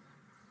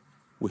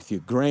 with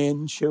your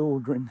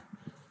grandchildren.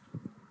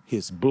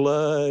 His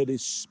blood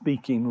is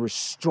speaking,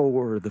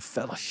 restore the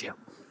fellowship.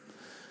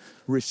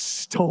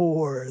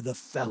 Restore the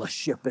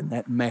fellowship in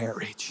that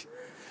marriage.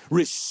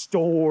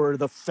 Restore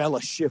the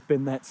fellowship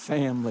in that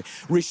family.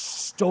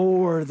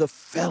 Restore the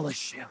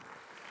fellowship,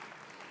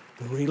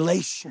 the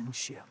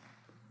relationship.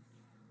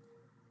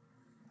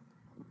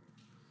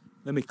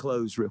 Let me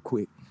close real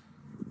quick.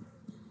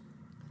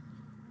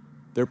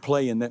 They're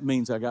playing, that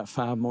means I got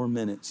 5 more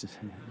minutes.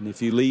 And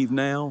if you leave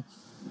now,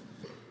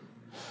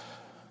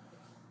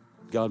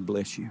 God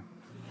bless you.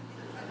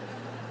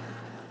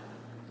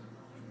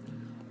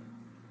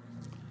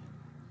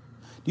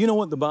 Do you know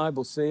what the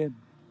Bible said?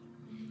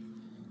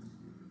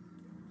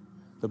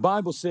 The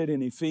Bible said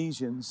in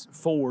Ephesians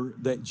 4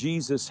 that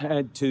Jesus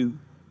had to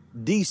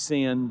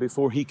descend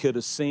before he could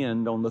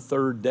ascend on the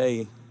 3rd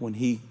day when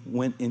he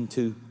went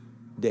into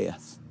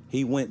death.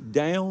 He went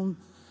down.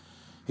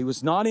 He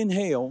was not in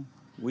hell.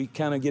 We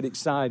kind of get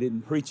excited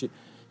and preach it.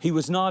 He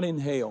was not in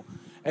hell.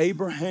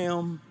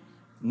 Abraham,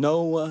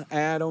 Noah,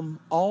 Adam,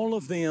 all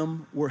of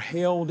them were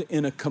held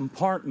in a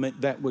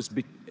compartment that was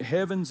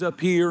heaven's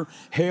up here,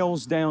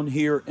 hell's down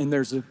here, and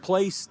there's a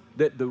place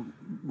that the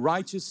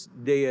righteous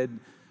dead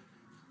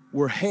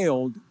were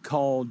held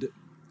called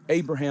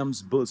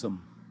Abraham's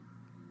bosom.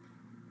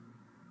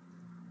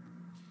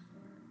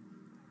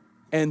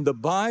 And the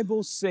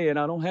Bible said,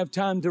 I don't have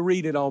time to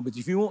read it all, but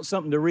if you want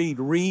something to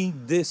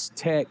read this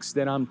text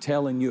that I'm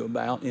telling you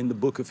about in the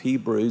book of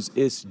Hebrews.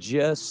 It's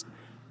just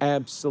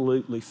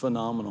absolutely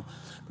phenomenal,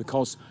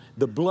 because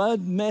The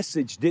blood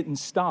message didn't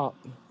stop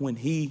when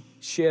he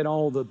shed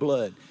all the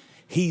blood.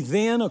 He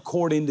then,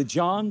 according to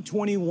John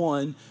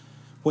 21,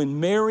 when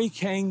Mary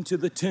came to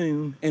the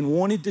tomb and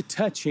wanted to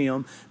touch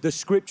him, the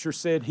scripture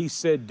said, he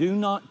said, "Do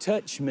not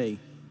touch me.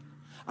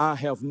 I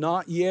have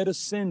not yet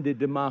ascended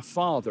to my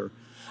Father.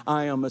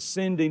 I am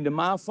ascending to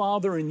my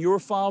Father and your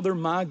Father,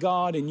 my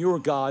God and your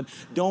God.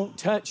 Don't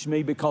touch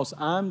me," because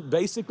I'm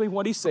basically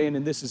what he's saying,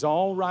 and this is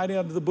all right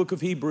out of the book of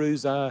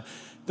Hebrews. I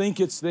think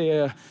it's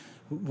the,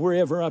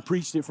 wherever I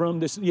preached it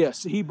from,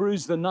 yes,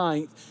 Hebrews the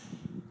 9th.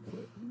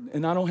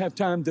 And I don't have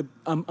time to,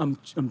 I'm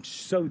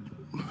so,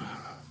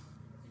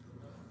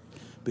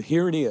 but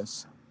here it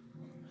is.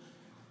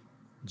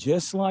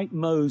 Just like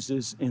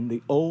Moses in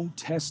the Old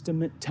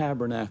Testament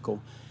tabernacle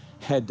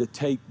had to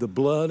take the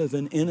blood of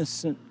an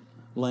innocent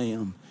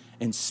lamb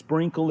and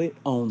sprinkle it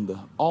on the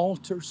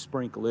altar,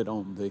 sprinkle it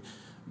on the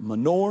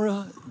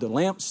menorah, the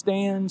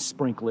lampstand,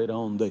 sprinkle it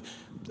on the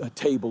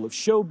table of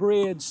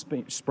showbread,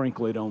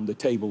 sprinkle it on the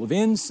table of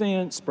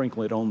incense,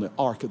 sprinkle it on the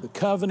Ark of the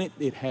Covenant.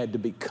 It had to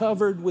be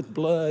covered with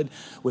blood.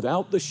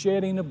 Without the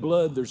shedding of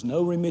blood, there's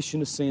no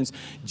remission of sins.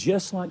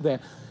 Just like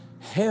that,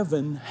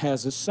 heaven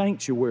has a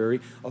sanctuary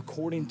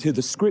according to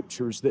the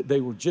scriptures that they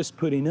were just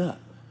putting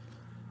up.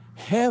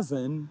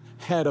 Heaven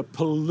had a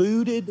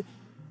polluted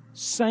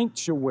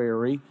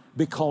sanctuary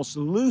because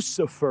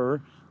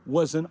Lucifer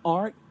was an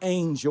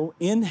archangel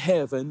in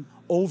heaven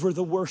over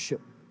the worship.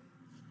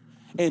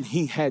 And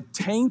he had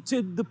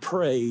tainted the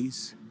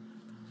praise.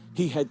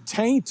 He had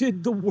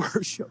tainted the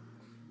worship.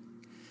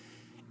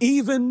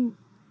 Even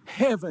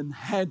heaven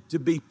had to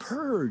be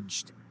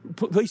purged.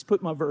 Please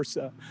put my verse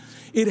up.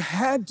 It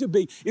had to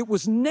be. It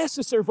was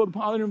necessary for the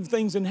positive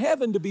things in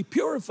heaven to be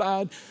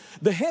purified.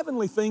 The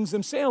heavenly things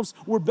themselves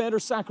were better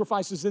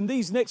sacrifices than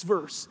these. Next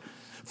verse.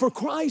 For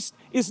Christ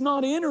is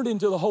not entered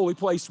into the holy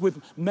place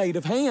with made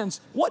of hands.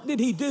 What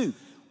did he do?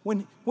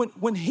 When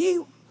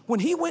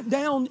he went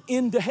down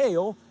into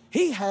hell,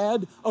 he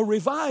had a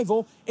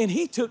revival, and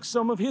he took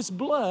some of his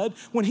blood.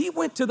 When he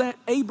went to that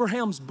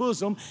Abraham's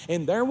bosom,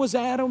 and there was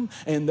Adam,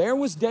 and there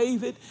was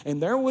David,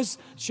 and there was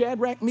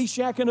Shadrach,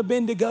 Meshach, and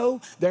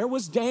Abednego, there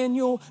was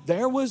Daniel,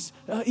 there was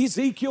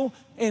Ezekiel,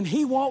 and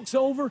he walks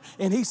over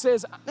and he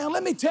says, "Now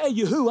let me tell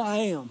you who I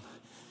am,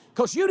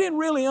 because you didn't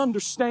really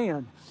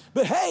understand.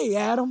 But hey,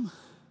 Adam,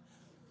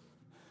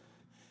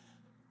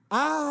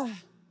 I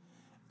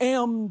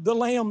am the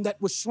lamb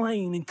that was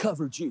slain and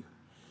covered you.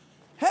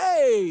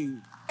 Hey,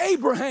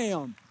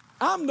 Abraham,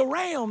 I'm the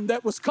ram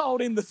that was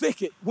caught in the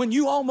thicket when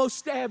you almost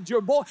stabbed your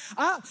boy.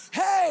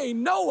 Hey,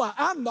 Noah,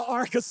 I'm the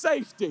ark of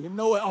safety." And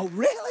Noah, "Oh,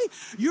 really?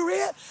 You're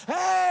it?"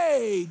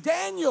 Hey,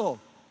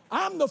 Daniel,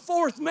 I'm the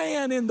fourth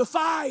man in the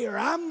fire.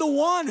 I'm the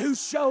one who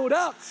showed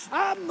up.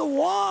 I'm the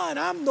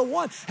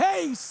one.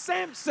 Hey,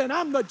 Samson,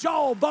 I'm the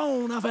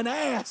jawbone of an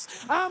ass.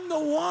 I'm the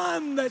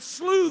one that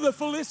slew the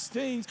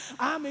Philistines.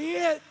 I'm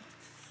it.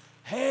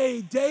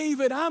 Hey,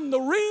 David, I'm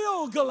the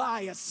real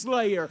Goliath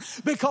slayer,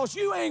 because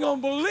you ain't gonna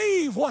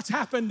believe what's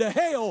happened to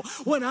hell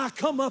when I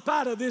come up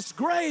out of this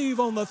grave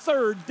on the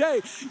third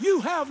day.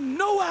 You have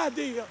no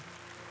idea.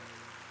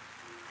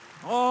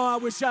 Oh, I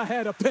wish I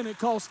had a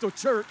Pentecostal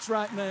church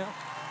right now.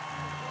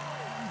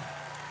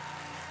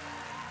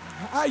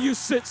 You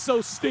sit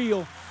so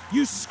still.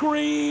 You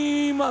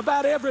scream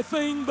about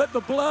everything but the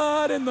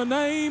blood and the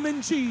name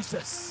in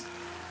Jesus.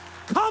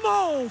 Come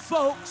on,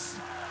 folks.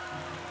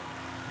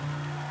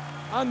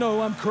 I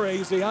know I'm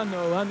crazy. I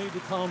know I need to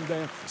calm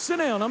down. Sit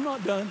down. I'm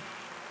not done.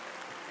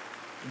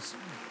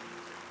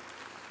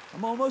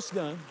 I'm almost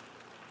done.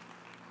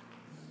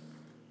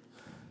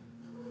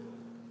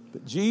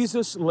 But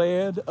Jesus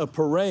led a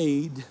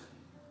parade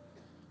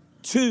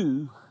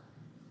to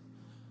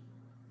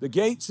the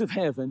gates of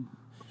heaven,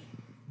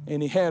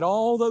 and he had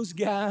all those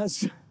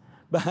guys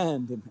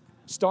behind him,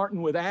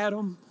 starting with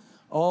Adam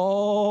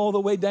all the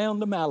way down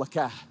to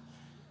Malachi.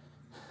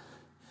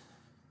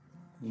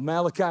 And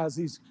Malachi's,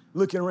 he's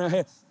looking around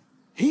here.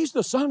 He's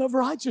the Son of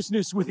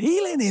Righteousness with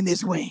healing in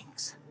his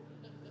wings.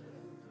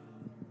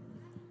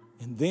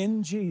 And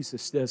then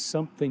Jesus does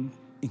something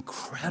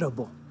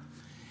incredible.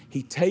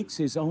 He takes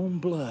his own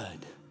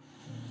blood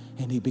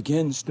and he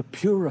begins to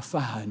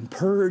purify and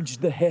purge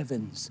the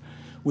heavens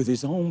with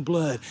his own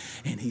blood.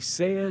 And he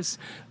says,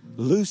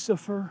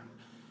 "Lucifer,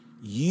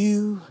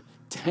 you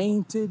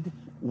tainted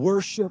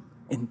worship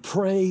and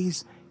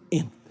praise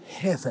in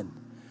heaven.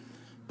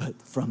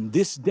 But from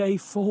this day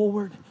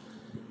forward,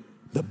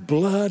 the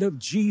blood of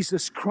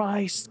Jesus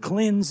Christ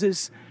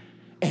cleanses,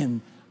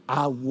 and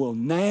I will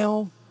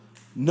now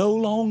no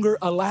longer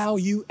allow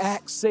you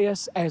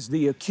access as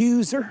the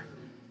accuser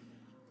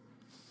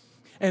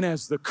and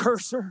as the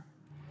cursor.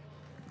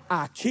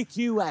 I kick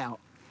you out.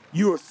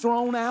 You are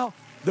thrown out."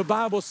 The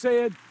Bible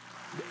said,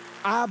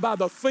 "I, by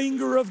the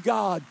finger of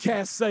God,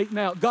 cast Satan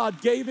out."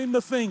 God gave him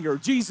the finger.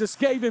 Jesus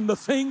gave him the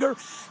finger,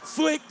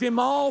 flicked him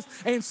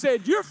off, and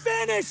said, "You're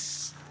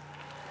finished."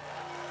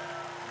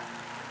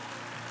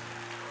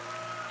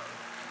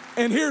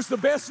 And here's the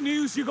best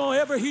news you're going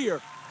to ever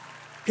hear.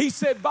 He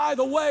said, "By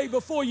the way,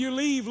 before you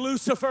leave,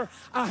 Lucifer,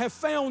 I have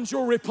found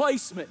your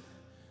replacement.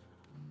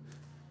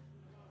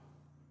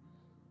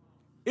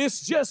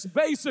 It's just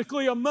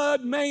basically a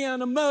mud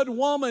man, a mud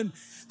woman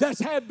that's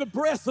had the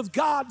breath of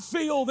God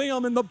fill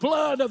them, and the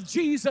blood of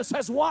Jesus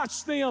has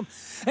washed them,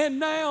 and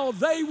now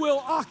they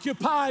will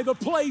occupy the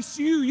place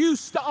you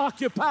used to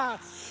occupy.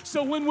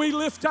 So when we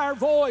lift our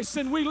voice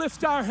and we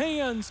lift our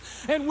hands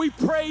and we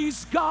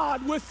praise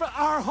God with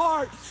our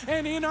heart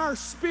and in our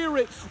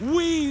spirit,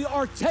 we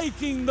are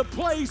taking the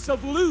place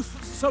of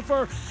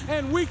Lucifer,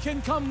 and we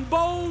can come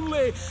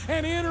boldly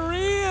and enter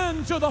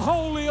into the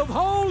Holy of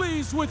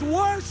Holies with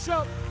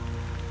worship,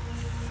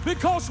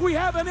 because we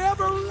have an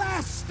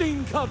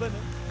everlasting covenant.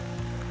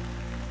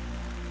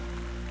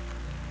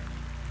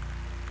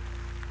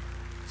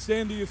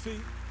 Stand to your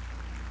feet.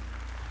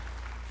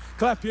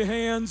 Clap your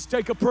hands.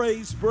 Take a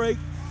praise break.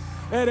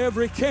 At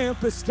every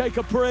campus, take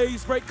a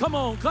praise break. Come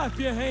on, clap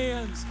your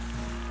hands.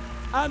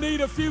 I need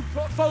a few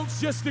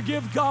folks just to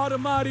give God a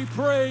mighty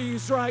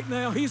praise right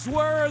now. He's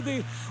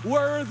worthy,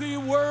 worthy,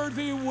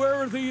 worthy,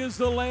 worthy is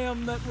the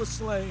Lamb that was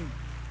slain.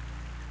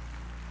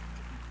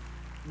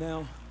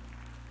 Now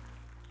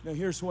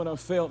here's what I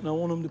felt, and I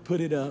want them to put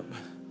it up.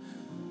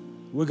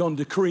 We're going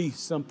to decree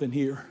something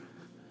here.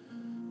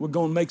 We're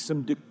going to make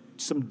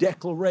some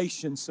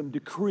declarations, some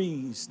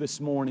decrees this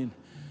morning.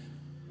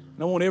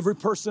 And I want every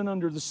person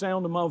under the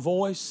sound of my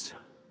voice.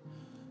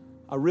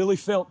 I really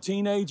felt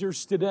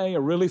teenagers today. I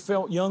really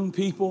felt young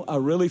people. I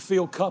really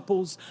feel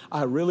couples.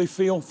 I really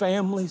feel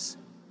families.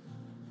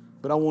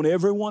 But I want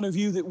every one of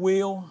you that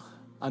will.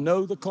 I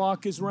know the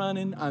clock is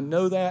running. I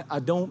know that. I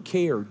don't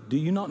care. Do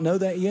you not know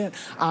that yet?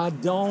 I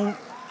don't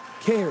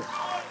care.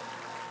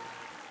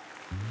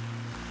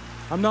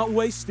 I'm not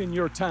wasting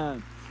your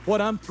time. What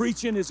I'm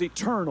preaching is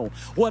eternal.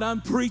 What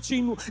I'm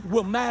preaching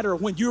will matter.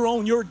 When you're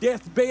on your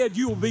deathbed,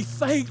 you will be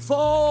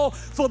thankful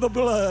for the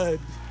blood.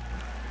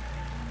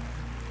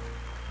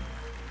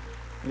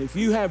 And if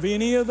you have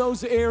any of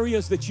those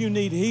areas that you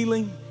need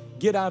healing,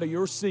 get out of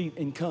your seat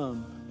and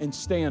come and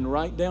stand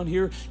right down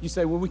here. You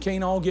say, well, we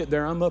can't all get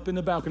there. I'm up in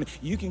the balcony.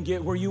 You can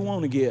get where you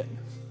want to get.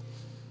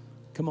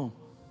 Come on.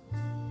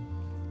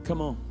 Come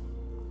on.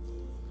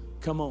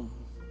 Come on.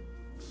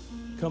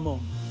 Come on.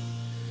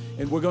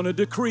 And we're going to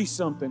decree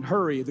something.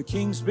 Hurry. The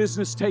King's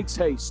business takes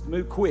haste.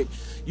 Move quick.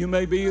 You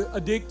may be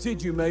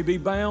addicted. You may be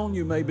bound.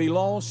 You may be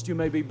lost. You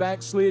may be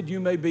backslid.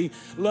 You may be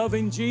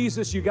loving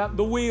Jesus. You got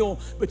the wheel,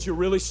 but you're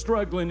really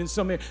struggling in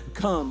some area.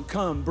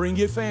 Come. Bring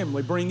your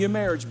family. Bring your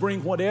marriage.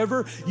 Bring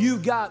whatever you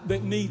got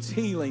that needs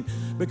healing,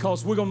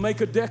 because we're going to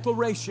make a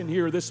declaration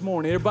here this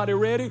morning. Everybody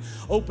ready?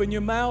 Open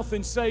your mouth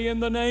and say, in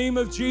the name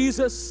of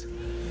Jesus,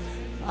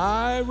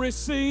 I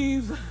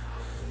receive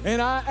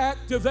and I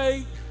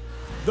activate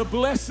the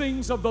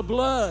blessings of the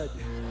blood.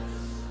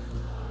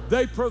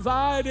 They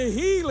provide a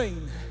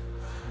healing.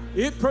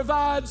 It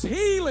provides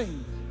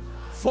healing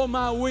for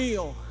my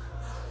will.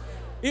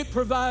 It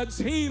provides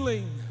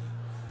healing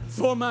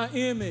for my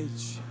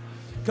image.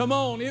 Come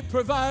on, it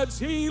provides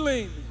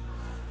healing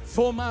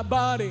for my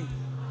body.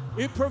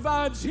 It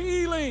provides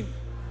healing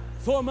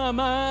for my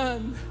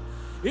mind.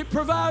 It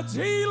provides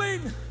healing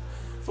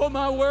for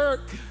my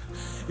work.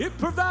 It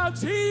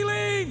provides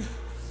healing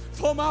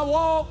for my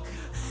walk.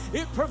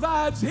 It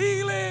provides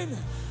healing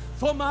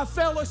for my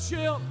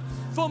fellowship,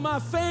 for my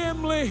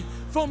family,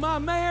 for my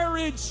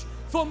marriage,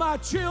 for my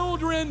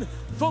children,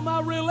 for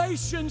my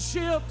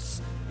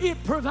relationships. It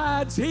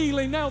provides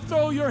healing. Now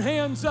throw your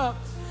hands up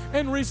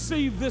and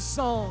receive this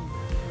song.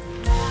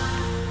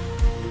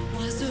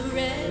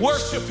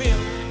 Worship Him.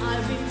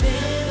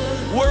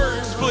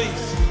 Words,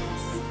 please.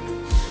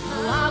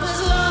 I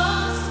was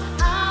lost,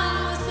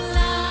 I was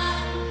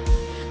blind,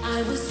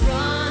 I was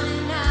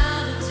running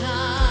out of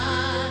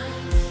time,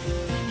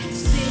 and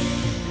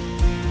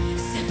sin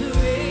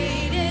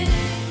separated,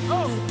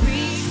 the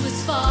breach was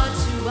far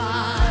too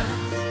wide.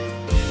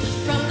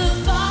 From the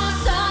far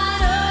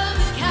side of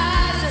the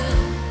chasm,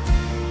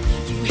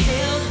 you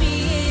held me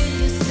in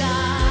your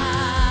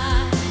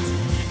sight,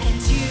 and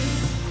you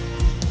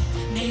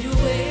made a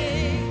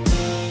way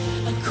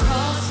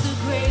across the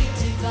great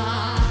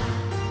divide.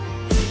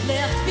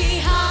 Left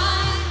behind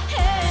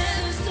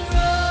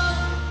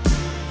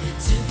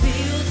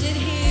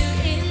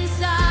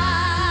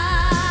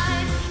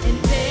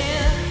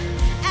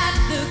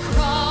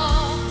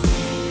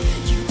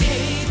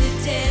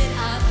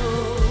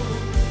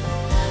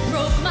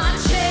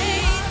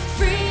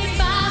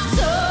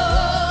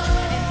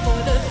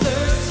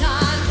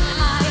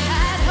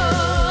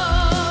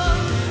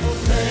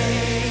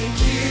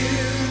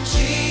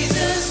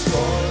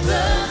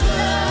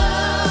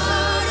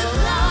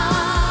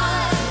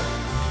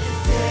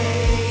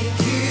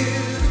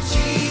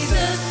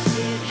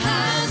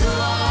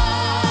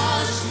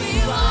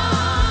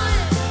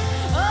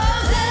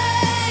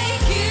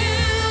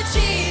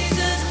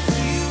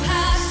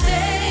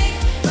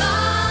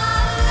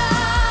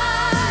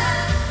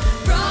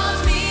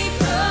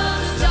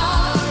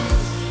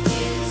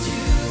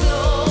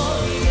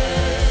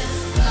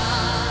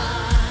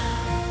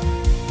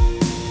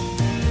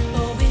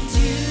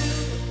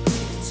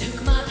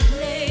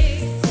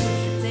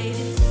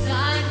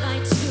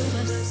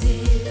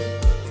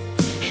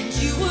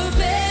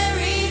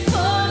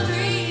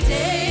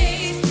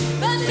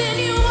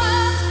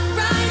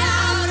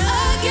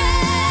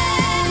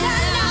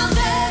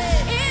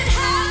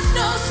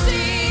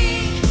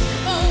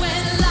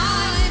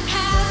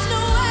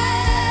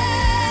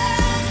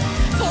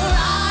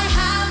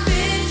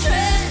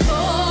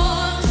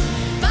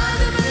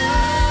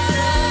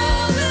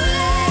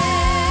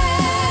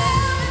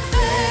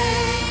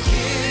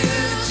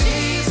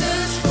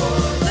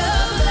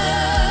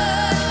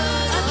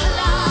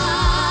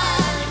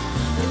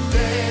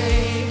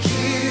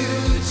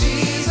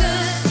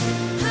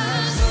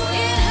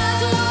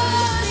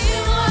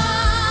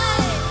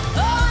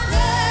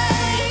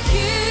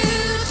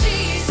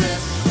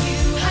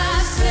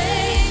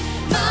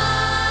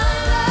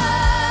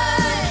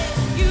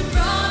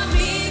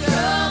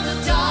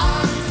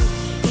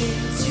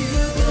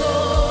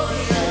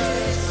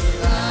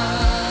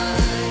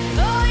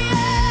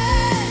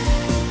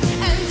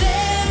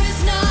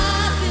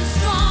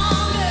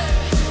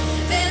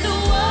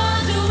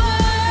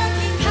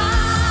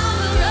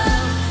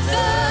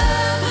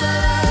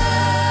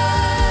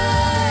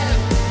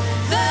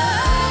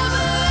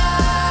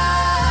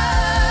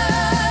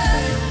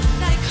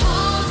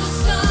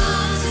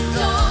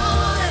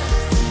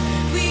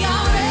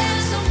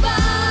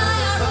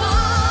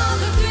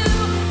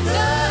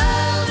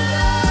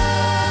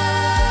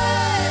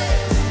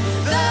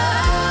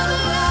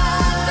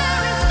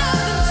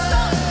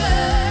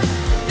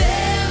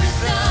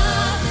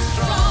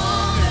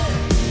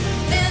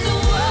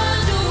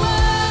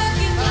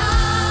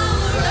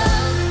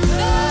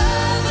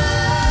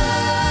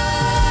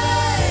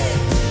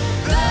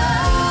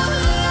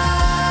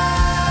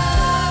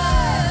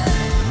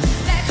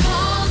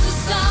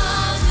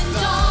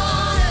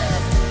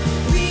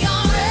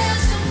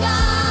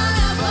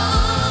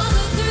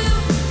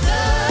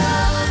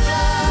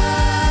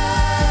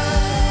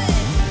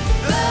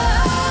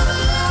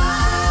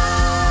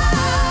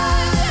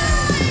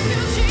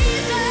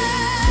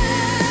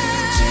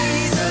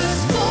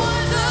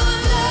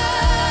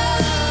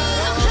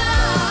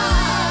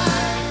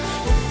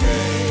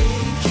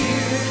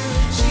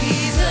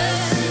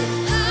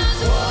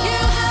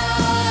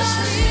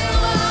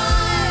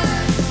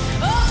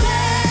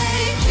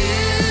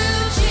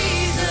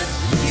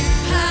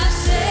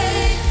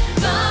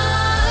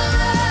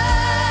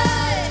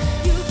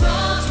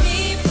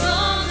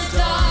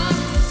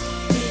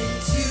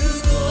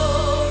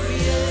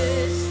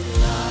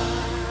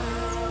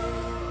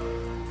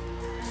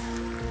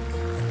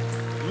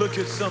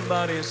at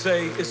somebody and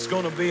say, it's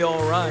going to be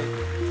all right.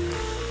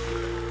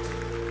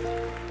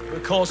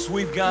 Because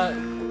we've got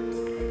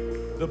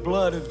the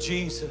blood of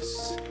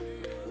Jesus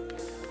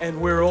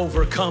and we're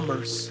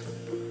overcomers.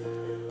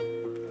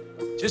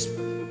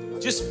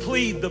 Just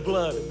plead the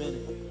blood a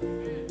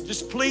minute.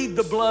 Just plead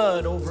the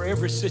blood over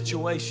every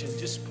situation.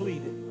 Just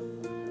plead it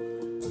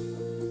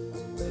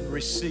and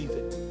receive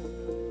it.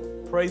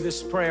 Pray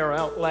this prayer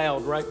out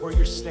loud right where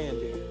you're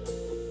standing.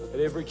 At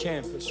every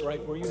campus,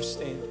 right where you're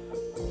standing.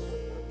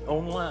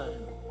 Online,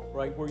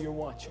 right where you're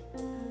watching.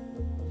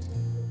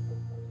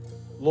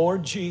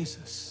 Lord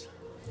Jesus,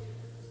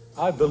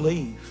 I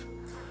believe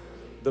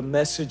the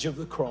message of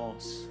the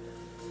cross.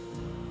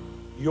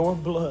 Your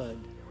blood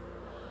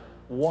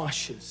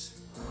washes,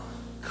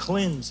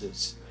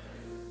 cleanses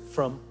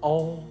from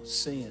all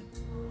sin.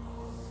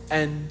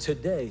 And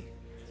today,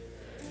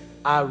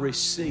 I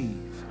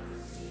receive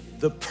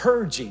the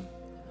purging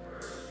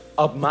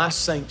of my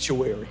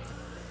sanctuary,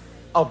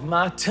 of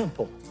my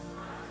temple.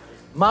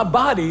 My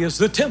body is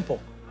the temple.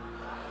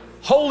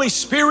 Holy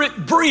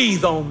Spirit,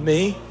 breathe on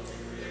me.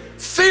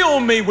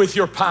 Fill me with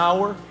your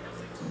power.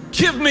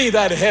 Give me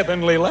that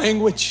heavenly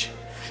language.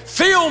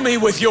 Fill me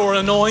with your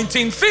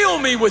anointing. Fill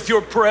me with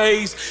your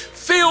praise.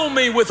 Fill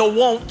me with a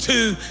want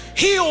to.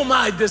 Heal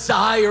my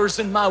desires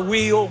and my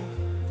will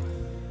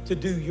to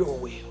do your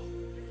will.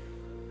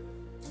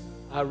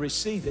 I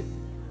receive it.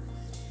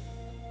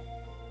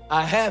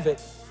 I have it.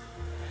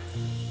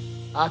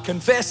 I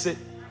confess it.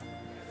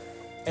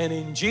 And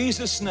in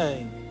Jesus'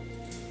 name,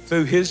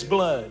 through his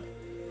blood,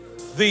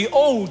 the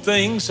old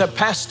things have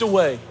passed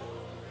away.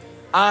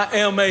 I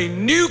am a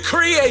new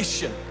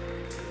creation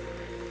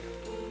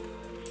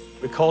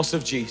because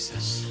of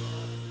Jesus.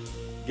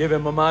 Give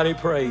him a mighty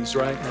praise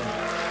right now.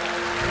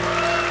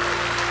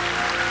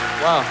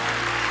 Wow.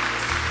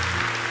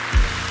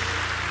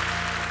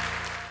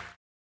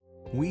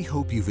 We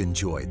hope you've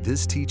enjoyed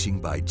this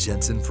teaching by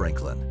Jensen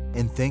Franklin,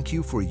 and thank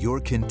you for your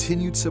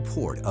continued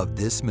support of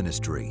this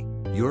ministry.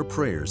 Your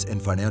prayers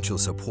and financial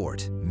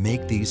support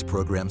make these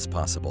programs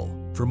possible.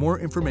 For more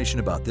information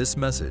about this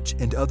message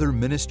and other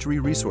ministry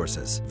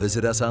resources,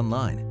 visit us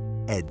online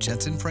at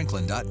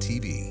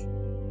jensenfranklin.tv.